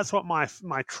that's what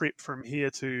my trip from here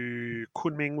to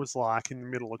Kunming was like in the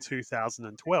middle of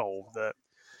 2012. That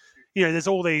there's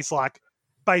all these like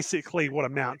basically what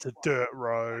amount to dirt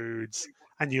roads,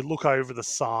 and you look over the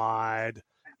side,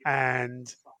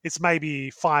 and it's maybe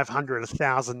 500,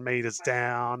 1,000 meters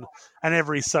down, and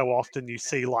every so often you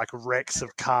see like wrecks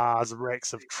of cars,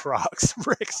 wrecks of trucks,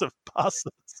 wrecks of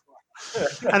buses,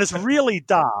 and it's really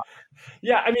dark.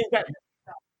 yeah,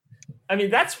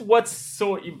 that's what's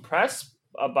so impressed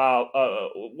about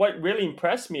what really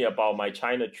impressed me about my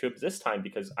China trip this time,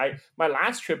 because I my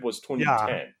last trip was Yeah.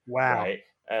 2010, Wow. right?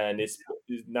 And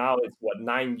now it's what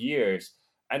 9 years,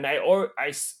 and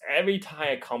every time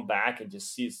I come back and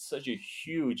just see such a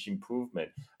huge improvement.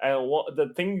 And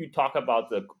the thing you talk about,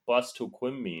 the bus to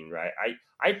Kunming, right?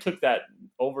 I took that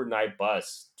overnight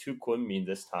bus to Kunming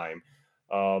this time,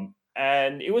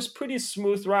 and it was pretty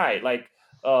smooth ride. Like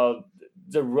uh,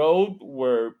 the road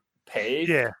were paved.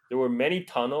 Yeah. There were many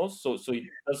tunnels, so it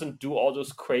doesn't do all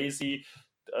those crazy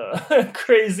turn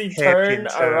Hairpin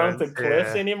around the turns.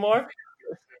 cliffs Yeah. anymore.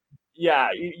 Yeah,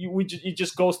 it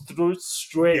just goes through Yeah.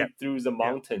 straight through the Yeah.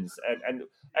 mountains, and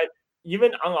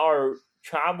even on our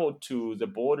travel to the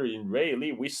border in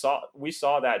Rayleigh, we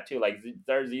saw that too. Like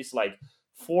there's these like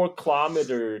 4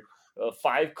 kilometer,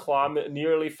 5 kilometer,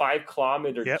 nearly 5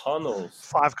 kilometer Yep. tunnels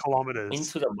 5 kilometers.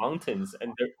 into the mountains,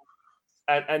 and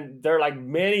there are like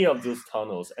many of those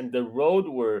tunnels, and the road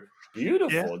were Yeah.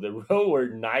 beautiful. The road were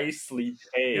nicely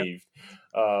Yep. paved.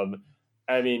 um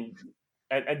I mean,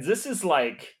 and this is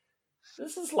like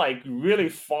really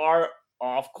far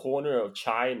off corner of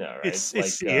China, right? It's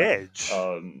It's like the edge.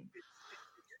 um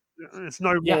There's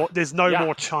no yeah, more. There's no yeah.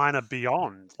 more China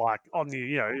beyond. Like on the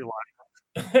Yeah,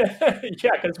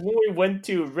 because when we went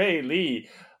to Rayleigh,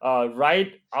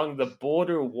 right on the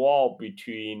border wall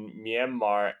between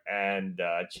Myanmar and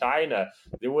China,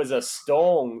 there was a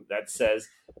stone that says,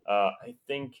 I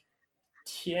think,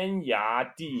 天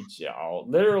涯地角.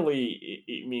 Literally,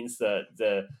 it means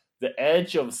the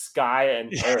edge of sky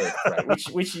and earth, right?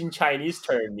 Which in Chinese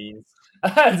term means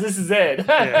this is it.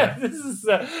 yeah. This is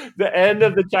the end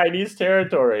of the Chinese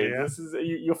territory. Yeah. This is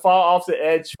you fall off the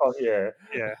edge from here.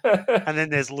 Yeah. And then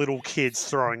there's little kids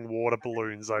throwing water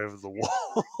balloons over the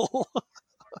wall.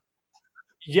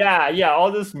 Yeah,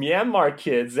 all those Myanmar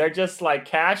kids, they're just like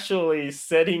casually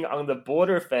sitting on the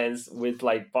border fence with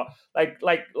like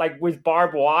like with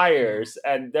barbed wires,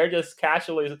 and they're just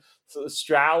casually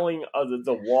straddling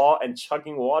the wall and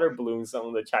chucking water balloons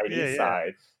on the Yeah. Chinese Yeah.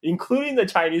 side, including the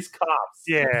Chinese cops.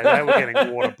 Yeah. They were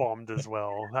getting water bombed as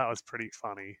well. That was pretty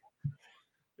funny.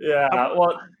 Yeah, Um,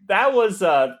 well, that was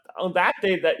on that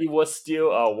day that it was still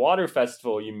a water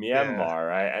festival in yeah. Myanmar,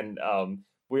 right? And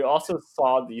we also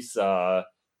saw these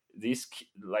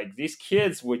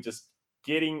kids were just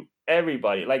getting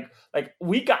everybody. Like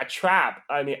we got trapped.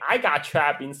 I mean, I got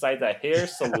trapped inside the hair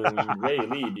salon in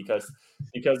Rayleigh because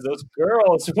those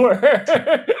girls were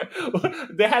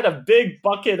they had a big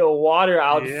bucket of water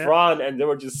out Yeah. front, and they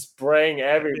were just spraying Yeah.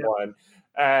 everyone.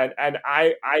 And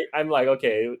I'm like,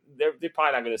 okay, they're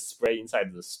probably not gonna spray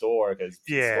inside the store because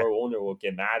the Yeah. store owner will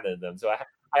get mad at them. So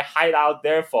I hide out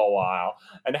there for a while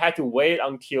and had to wait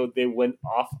until they went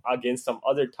off against some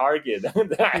other target.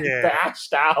 And I Yeah.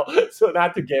 dashed out so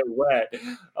not to get wet.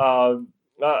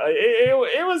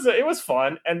 It was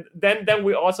fun, and then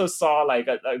we also saw like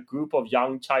a group of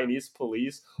young Chinese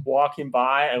police walking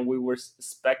by, and we were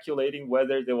speculating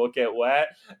whether they will get wet.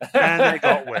 And they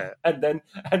got wet. And then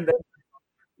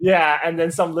yeah, and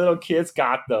then some little kids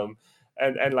got them,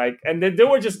 and then they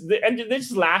were just and they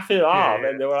just laugh it off, Yeah.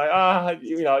 and they were like,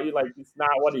 you like it's not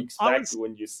what you I expect was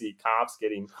when you see cops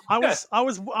getting. I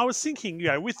was thinking,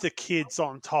 with the kids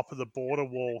on top of the border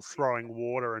wall throwing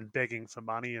water and begging for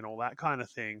money and all that kind of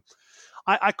thing,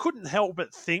 I couldn't help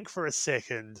but think for a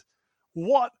second,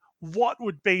 what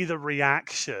would be the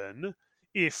reaction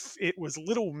if it was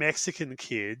little Mexican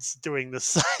kids doing the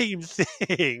same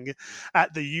thing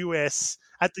at the US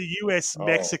Oh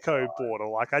Mexico border?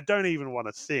 Like, I don't even want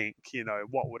to think,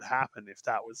 what would happen if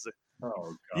that was the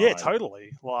oh yeah, god.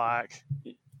 totally. Like,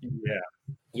 Yeah,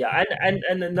 yeah,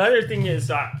 and another thing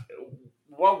is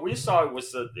what we saw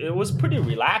was it was pretty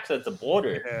relaxed at the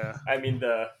border. yeah, I mean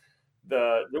there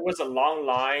was a long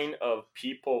line of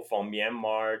people from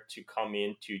Myanmar to come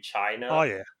into oh China,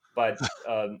 yeah, but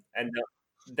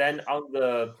then on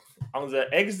the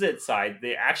exit side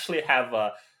they actually have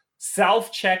a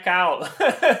self checkout.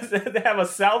 They have a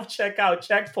self checkout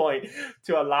checkpoint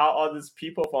to allow all these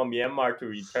people from Myanmar to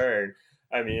return.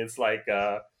 I mean, it's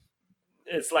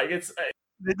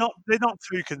they're not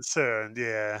too concerned.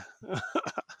 Yeah,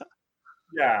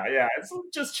 yeah, yeah. It's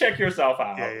just check yourself yeah,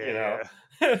 out, yeah, yeah.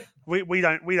 know. We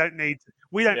don't need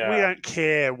we Yeah, don't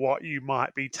care what you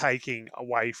might be taking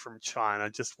away from China,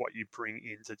 just what you bring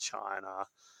into China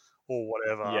or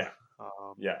whatever. yeah,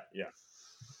 Um, yeah, yeah,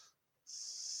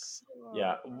 so,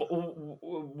 yeah.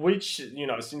 Which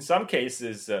in some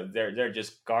cases they're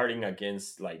just guarding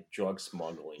against like drug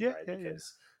smuggling, yeah, right? yeah, yeah.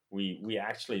 Because we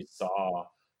actually saw.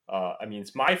 I mean,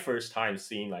 it's my first time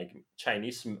seeing like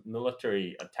Chinese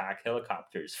military attack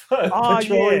helicopters Oh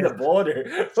patrolling yeah, the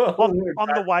border. on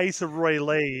the way to Roy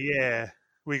Lee, yeah,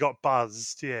 we got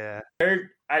buzzed. Yeah,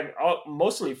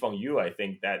 Mostly from you, I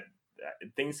think that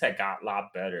things had got a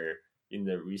lot better in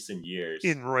the recent years,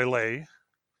 in Roy Lee.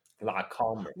 a lot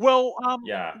calmer. Well,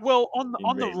 Yeah, in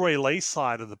on the Rayleigh. Roy Lee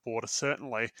side of the border,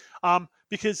 certainly,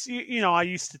 because I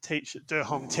used to teach at De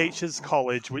Hong Teachers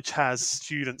College, which has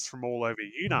students from all over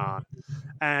Yunnan,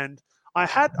 and I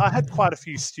had quite a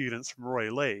few students from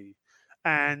Roy Lee,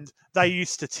 and they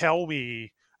used to tell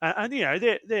me, and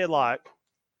they're like,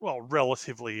 well,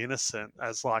 relatively innocent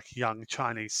as like young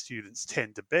Chinese students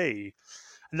tend to be,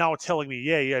 and they were telling me,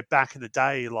 yeah, back in the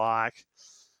day, like,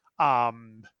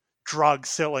 um, drug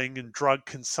selling and drug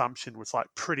consumption was like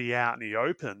pretty out in the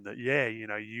open. That yeah,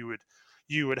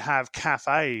 you would have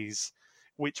cafes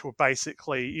which were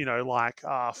basically like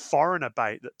foreigner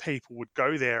bait, that people would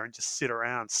go there and just sit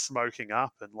around smoking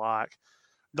up, and like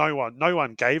no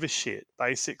one gave a shit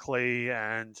basically.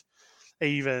 And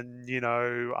even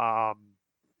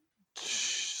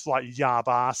like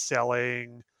yaba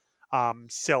selling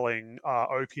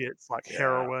opiates like Yeah,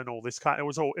 heroin, all this kind. It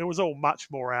was all much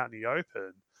more out in the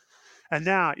open. And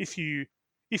now, if you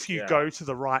yeah. go to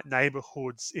the right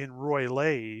neighborhoods in Roy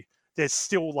Lee, there's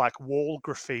still like wall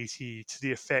graffiti to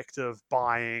the effect of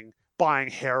buying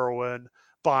heroin,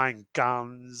 buying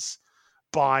guns,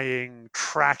 buying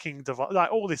tracking device,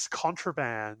 like all this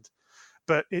contraband.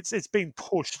 But it's been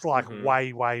pushed like Hmm.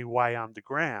 way, way, way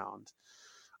underground.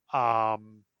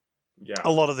 Um, Yeah.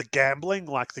 a lot of the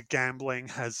gambling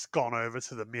has gone over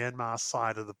to the Myanmar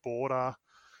side of the border.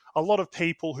 A lot of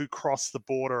people who cross the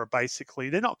border are basically,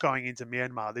 they're not going into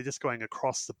Myanmar, they're just going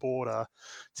across the border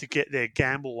to get their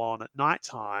gamble on at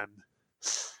nighttime.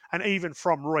 And even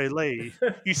from Roy Lee,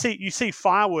 you see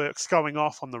fireworks going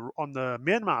off on the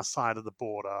Myanmar side of the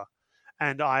border.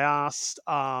 And I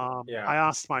Yeah.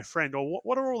 asked my friend, "Oh,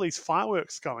 what are all these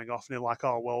fireworks going off?" And they're like,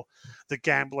 "Oh, well, the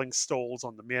gambling stalls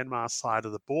on the Myanmar side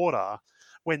of the border.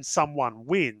 When someone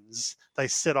wins, they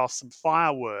set off some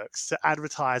fireworks to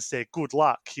advertise their good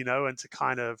luck, and to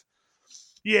kind of,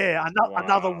 yeah, Wow.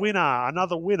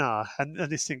 another winner, and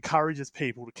this encourages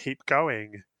people to keep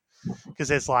going because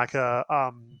there's like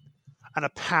an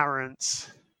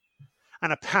apparent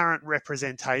an apparent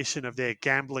representation of their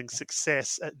gambling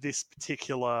success at this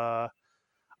particular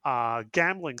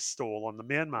gambling stall on the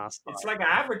Myanmar It's side. like an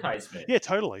advertisement. Yeah,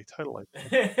 totally, totally.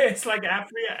 It's like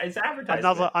it's Another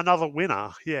advertisement. another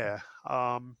winner. Yeah.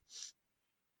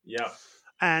 Yeah.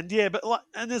 And yeah, but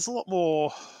there's a lot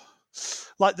more.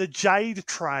 Like the jade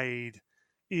trade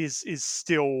is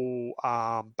still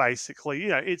basically,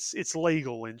 it's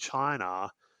legal in China.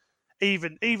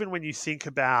 Even when you think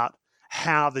about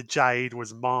how the jade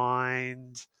was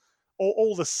mined,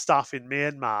 all the stuff in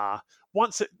Myanmar.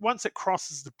 Once it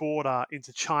crosses the border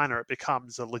into China, it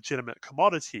becomes a legitimate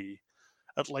commodity,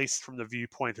 at least from the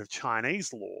viewpoint of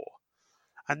Chinese law.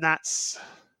 And that's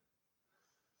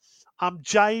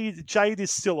jade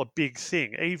is still a big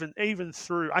thing, even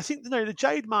through, I think, the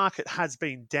jade market has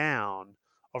been down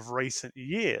of recent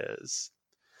years,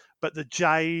 but the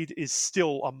jade is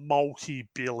still a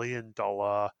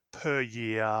multi-billion-dollar per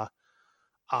year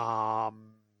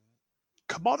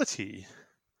commodity,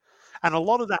 and a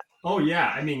lot of that. Oh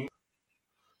yeah,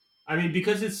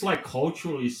 because it's like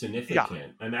culturally Yeah,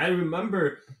 significant, and I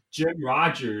remember Jim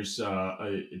Rogers,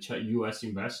 a U.S.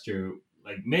 investor,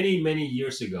 like many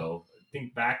years ago. I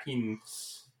think back in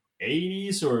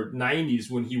 '80s or '90s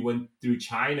when he went through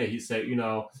China, he said,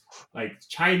 like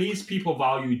Chinese people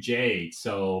value jade,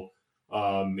 so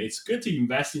it's good to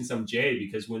invest in some jade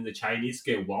because when the Chinese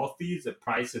get wealthy, the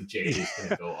price of jade is going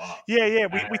to go up. yeah.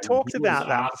 And We he talked was about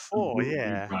that before. absolutely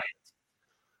Yeah, right.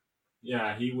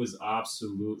 Yeah, he was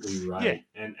absolutely yeah. right.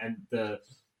 And the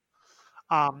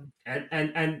Um,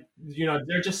 and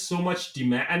there's just so much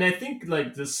demand, and I think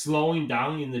like the slowing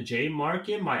down in the J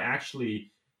market might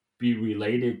actually be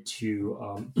related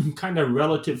to kind of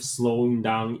relative slowing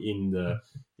down in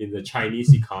the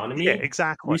Chinese yeah, economy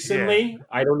exactly. Yeah, recently.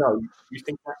 I don't know. You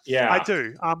think that? I Yeah,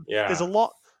 do. There's a yeah.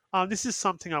 lot. This is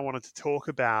something I wanted to talk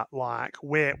about, like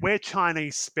where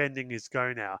Chinese spending is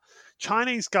going now.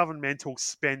 Chinese governmental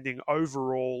spending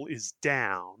overall is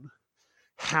down.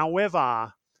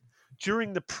 However,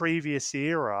 during the previous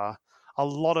era, a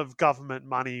lot of government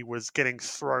money was getting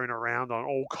thrown around on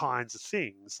all kinds of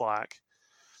things. Like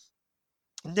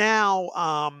now,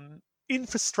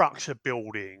 infrastructure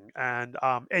building and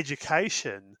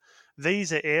education,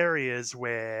 these are areas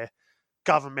where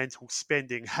governmental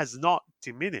spending has not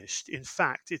diminished. In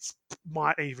fact, it's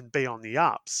might even be on the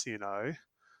ups.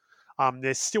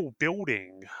 They're still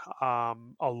building a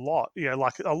lot.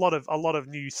 Like a lot of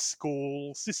new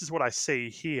schools. This is what I see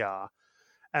here,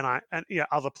 and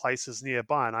other places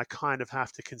nearby, and I kind of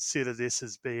have to consider this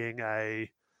as being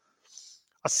a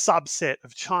subset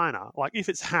of China. Like if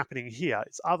it's happening here,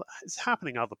 it's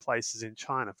happening other places in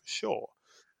China for sure.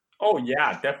 Oh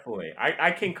yeah, definitely.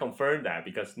 I can confirm that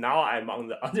because now I'm on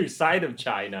the other side of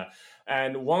China.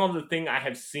 And one of the things I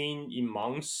have seen in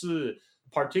Mangshi,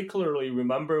 particularly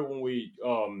remember when we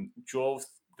drove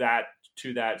that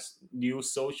to that new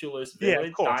socialist Yeah, of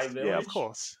village, Dai course. Yeah, of village.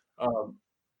 course. Um,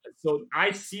 so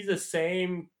I see the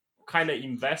same kind of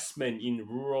investment in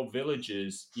rural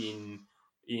villages in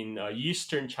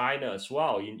eastern China as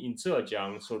well, in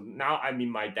Zhejiang. So now I'm in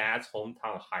my dad's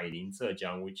hometown, Hailin,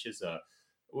 Zhejiang,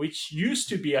 which used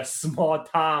to be a small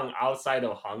town outside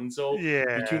of Hangzhou,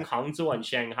 Yeah, between Hangzhou and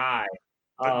Shanghai.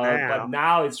 but But now,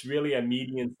 now it's really a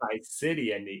medium-sized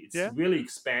city, and it's yeah, really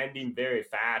expanding very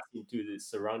fast into the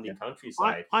yeah. surrounding I,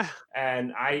 countryside. I,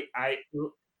 And I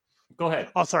go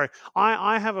ahead. oh, sorry.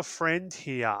 I have a friend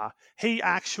here. He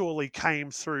actually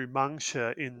came through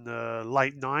Mengshi in the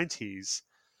late 90s.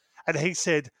 And he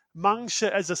said, Mengshi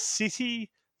as a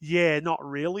city, yeah, not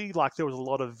really. Like there was a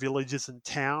lot of villages and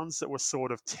towns that were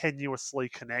sort of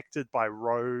tenuously connected by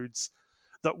roads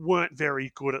that weren't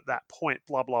very good at that point,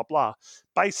 blah, blah, blah.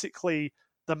 Basically,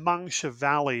 the Mengshi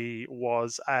Valley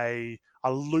was a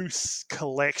loose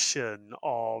collection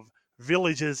of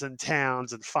villages and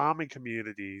towns and farming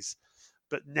communities,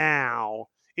 but now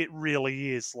it really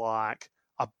is like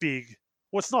a big,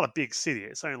 well, it's not a big city.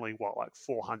 It's only what, like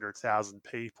 400,000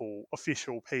 people,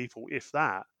 official people, if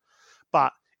that.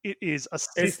 But it is a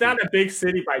It's city. not a big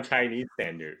city by Chinese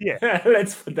standard. Yeah,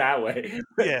 Let's put it that way.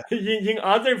 yeah. In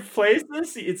other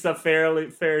places, it's a fairly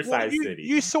fair Well, sized city.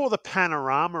 you saw the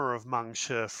panorama of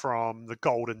Mengshi from the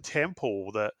Golden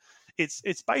Temple. That it's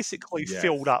basically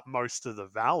filled Yes. up most of the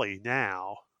valley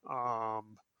now.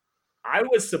 I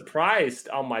was surprised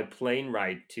on my plane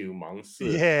ride to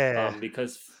Mangsi, Yeah,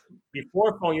 because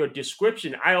before from your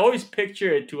description, I always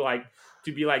picture it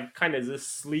to be like kind of this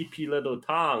sleepy little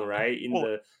town, right, in well,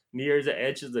 the near the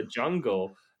edge of the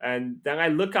jungle. And then I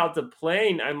look out the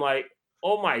plane, I'm like,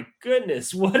 oh my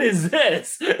goodness, what is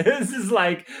this? This is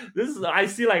I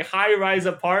see like high rise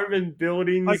apartment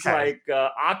buildings okay. like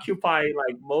occupying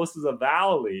like most of the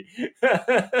valley.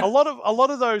 A lot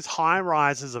of those high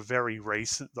rises are very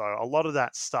recent though. A lot of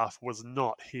that stuff was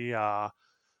not here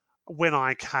when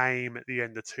I came at the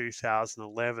end of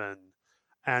 2011,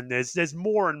 and there's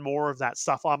more and more of that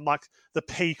stuff. I'm like the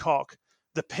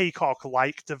Peacock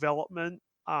Lake development,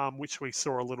 which we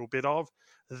saw a little bit of.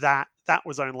 That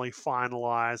was only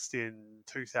finalised in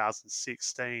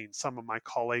 2016. Some of my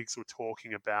colleagues were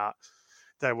talking about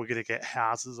they were going to get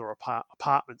houses or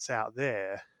apartments out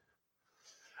there.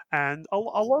 And a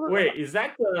lot of Wait, is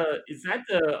that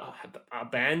the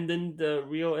abandoned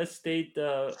real estate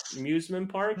amusement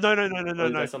park, or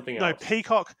is that something no else?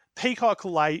 Peacock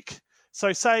Lake.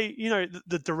 So say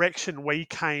the direction we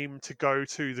came to go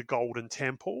to the Golden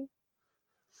Temple.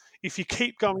 If you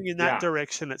keep going in that Yeah.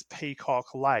 direction, it's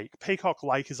Peacock Lake. Peacock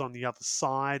Lake is on the other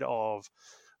side of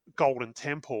Golden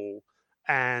Temple,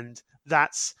 and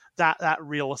that's that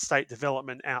real estate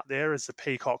development out there is the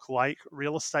Peacock Lake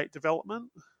real estate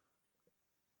development.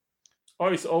 Oh,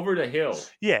 it's over the hill.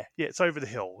 Yeah, it's over the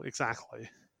hill, exactly.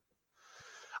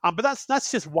 But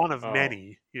that's just one of Oh.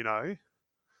 many,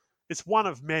 It's one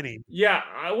of many. Yeah,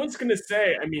 I was gonna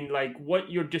say, I mean, like what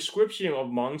your description of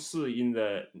Mangsi in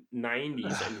the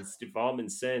 90s and its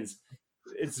development sense,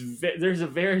 there's a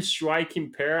very striking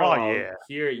Oh parallel yeah,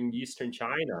 here in Eastern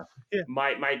China. yeah,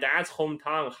 My dad's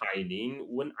hometown, Haining,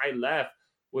 when I left,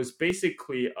 was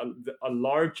basically a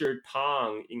larger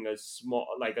town in a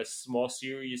small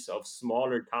series of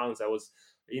smaller towns that was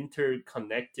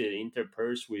interconnected,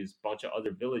 interpersed with a bunch of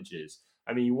other villages.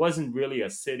 I mean, it wasn't really a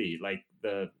city.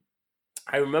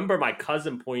 I remember my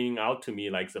cousin pointing out to me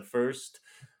like the first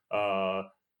uh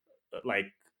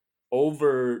like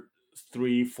over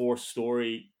 3 4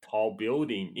 story tall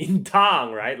building in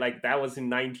town, right? Like that was in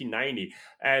 1990.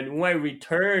 And when I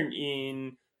returned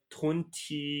in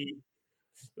 20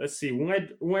 let's see, when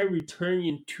I returned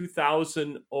in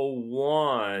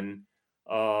 2001,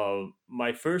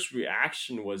 my first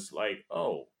reaction was like,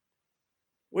 oh,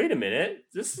 wait a minute,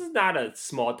 this is not a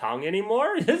small town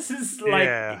anymore. This is like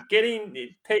yeah, taking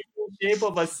shape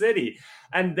of a city.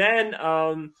 And then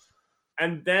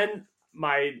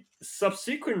my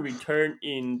subsequent return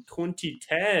in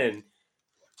 2010,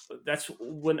 that's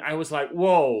when I was like,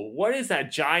 whoa, what is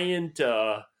that giant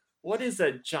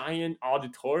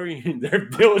auditorium they're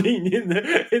building in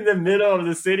the middle of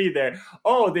the city there?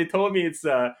 Oh, they told me it's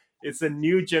a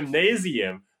new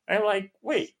gymnasium. I'm like,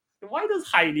 wait, why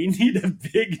does Hailey need a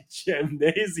big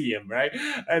gymnasium, right?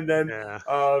 And then yeah,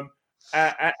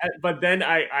 but then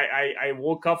I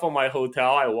woke up from my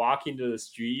hotel. I walk into the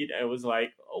street. And I was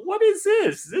like, "What is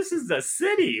this? This is the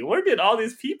city. Where did all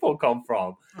these people come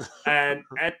from?" And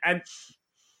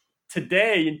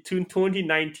today in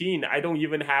 2019, I don't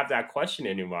even have that question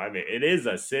anymore. I mean, it is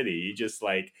a city. You just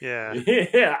like, yeah,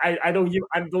 yeah, I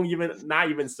don't even not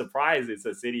even surprised it's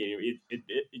a city.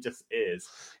 It just is,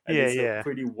 and yeah, it's a yeah.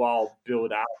 pretty well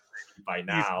built out by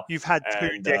now. You've had two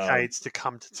And decades to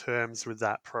come to terms with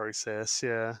that process.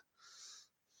 Yeah,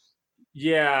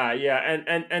 yeah, yeah,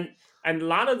 and a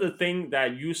lot of the thing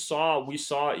that we saw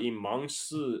in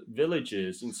Mangsi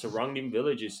villages, in surrounding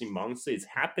villages in Mangsi, is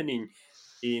happening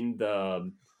in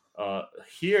the uh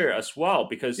here as well,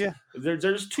 because yeah,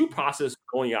 there's two processes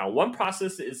going on. One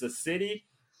process is the city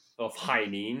of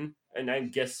Haining, and I'm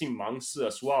guessing Mangsi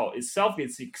as well. Itself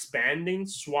is expanding,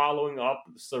 swallowing up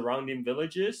surrounding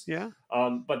villages. yeah.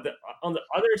 But on the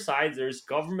other side, there's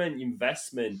government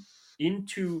investment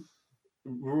into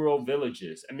rural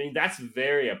villages. I mean, that's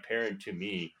very apparent to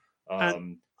me,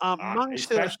 And Mangshi,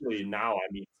 especially now. I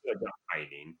mean,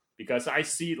 hiding because I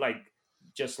see like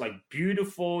just like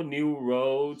beautiful new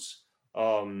roads.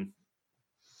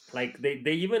 Like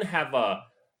they even have a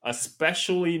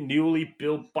specially newly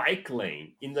built bike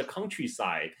lane in the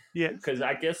countryside, yeah, because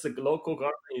I guess the local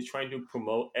government is trying to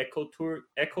promote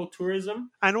ecotourism.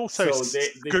 and also So they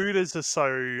scooters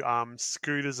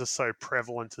are so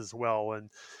prevalent as well, and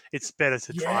it's better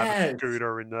to drive a yes.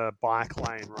 scooter in the bike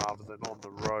lane rather than on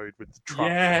the road with the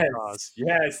trucks and Yes, cars.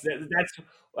 yes, that's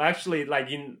actually like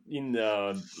in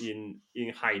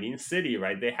Haining City,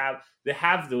 right? They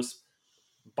have those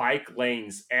bike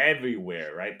lanes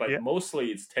everywhere, right? Yeah, But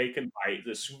mostly it's taken by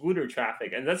the scooter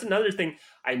traffic, and that's another thing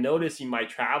I noticed in my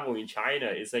travel in China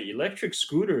is that electric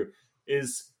scooter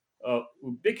is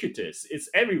ubiquitous. It's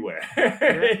everywhere. yeah,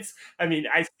 It's I mean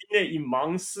I seen it in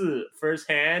Mangsi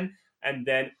firsthand, and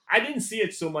then I didn't see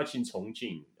it so much in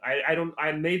Chongqing. I don't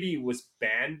I maybe it was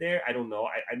banned there. I don't know.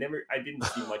 I didn't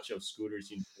see much of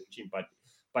scooters in Chongqing,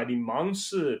 but in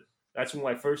Mangsi, that's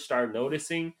when I first started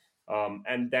noticing.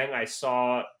 And then I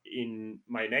saw in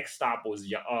my next stop was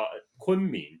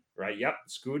Kunming, right? Yep,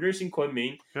 scooters in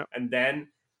Kunming, yeah. and then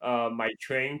my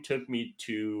train took me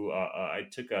to. I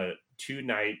took a 2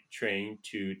 night train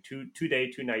to 2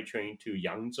 day 2 night train to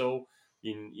Yangzhou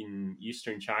in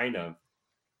eastern China.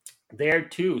 There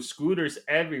too, scooters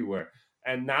everywhere.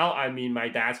 And now I'm in my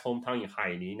dad's hometown in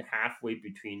Haining, halfway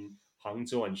between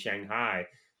Hangzhou and Shanghai.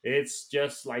 it's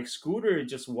just like scooter is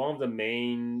just one of the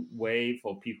main way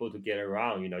for people to get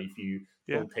around. If you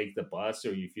Yeah. don't take the bus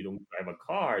or if you don't drive a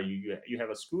car, you have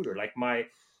a scooter. Like my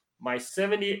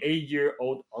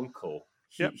 78-year-old uncle,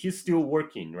 Yep. he's still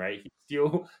working, right?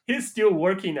 He's still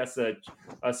working as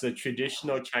a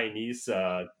traditional Chinese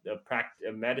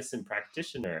medicine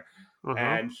practitioner, Uh-huh.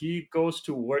 and he goes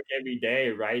to work every day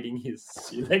riding his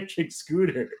electric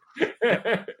scooter.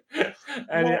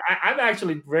 And Well, I'm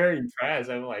actually very impressed.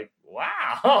 I'm like,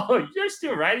 wow, you're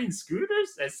still riding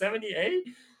scooters at 78?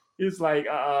 He's like,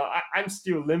 I'm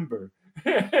still limber.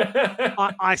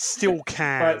 I still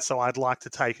can, But so I'd like to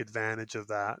take advantage of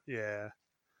that. Yeah.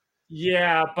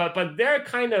 yeah, but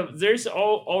there's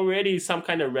already some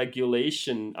kind of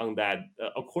regulation on that.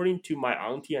 According to my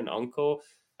auntie and uncle,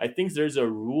 I think there's a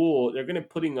rule. They're gonna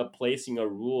placing a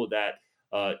rule that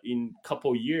in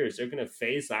couple years they're gonna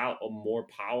phase out of more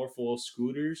powerful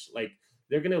scooters. Like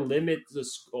they're gonna limit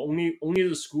only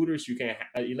the scooters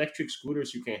electric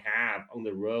scooters you can have on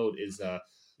the road is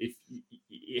if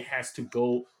it has to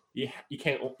go. It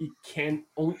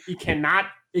cannot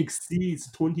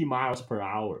exceeds 20 miles per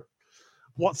hour.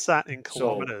 What's that in So,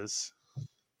 kilometers?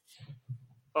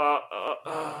 uh, uh,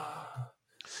 uh,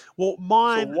 Well, so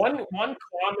mine. one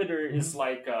kilometer is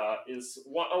like is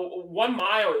 1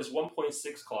 mile is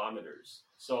 1.6 kilometers.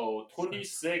 So 20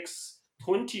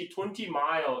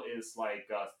 mile is like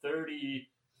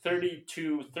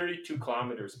 32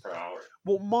 kilometers per hour.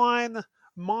 Well,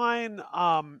 mine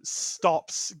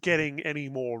stops getting any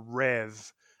more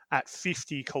rev at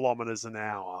 50 kilometers an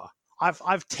hour.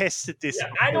 I've tested this Yeah,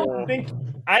 before.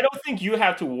 I don't think you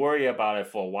have to worry about it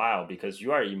for a while because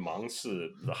you are in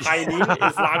Mangshi. Haining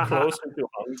is a lot closer to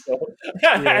Hangzhou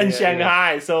and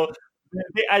Shanghai, so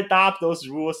they adopt those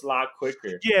rules a lot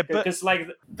quicker. Yeah, but Because like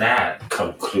that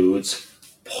concludes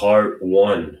part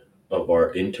one of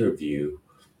our interview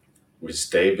with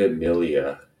David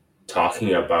Milia,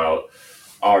 talking about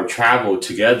our travel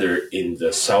together in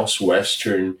the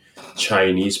southwestern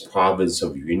Chinese province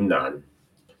of Yunnan.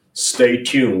 Stay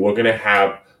tuned. We're going to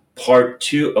have part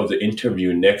two of the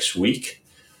interview next week.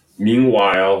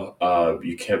 Meanwhile,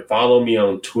 you can follow me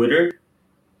on Twitter,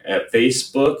 at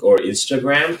Facebook, or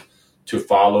Instagram to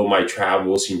follow my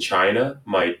travels in China.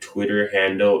 My Twitter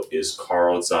handle is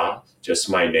Carl Za, just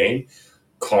my name.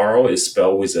 Carl is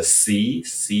spelled with a C,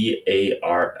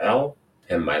 Carl,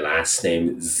 and my last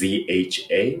name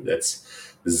Zha. That's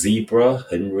Zebra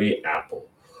Henry Apple.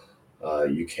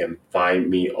 You can find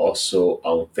me also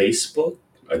on Facebook,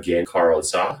 again, Carl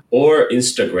Za, or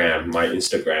Instagram. My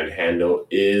Instagram handle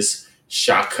is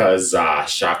Shaka Za.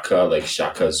 Shaka like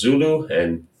Shaka Zulu,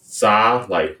 and Za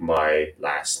like my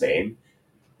last name,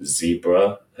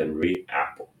 Zebra Henry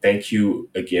Apple. Thank you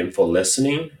again for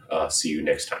listening. See you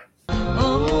next time.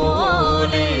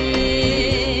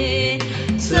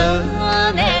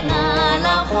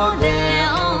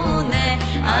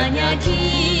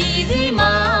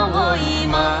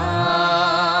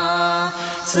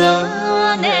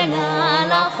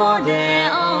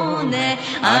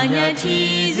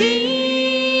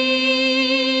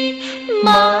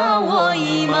 Ma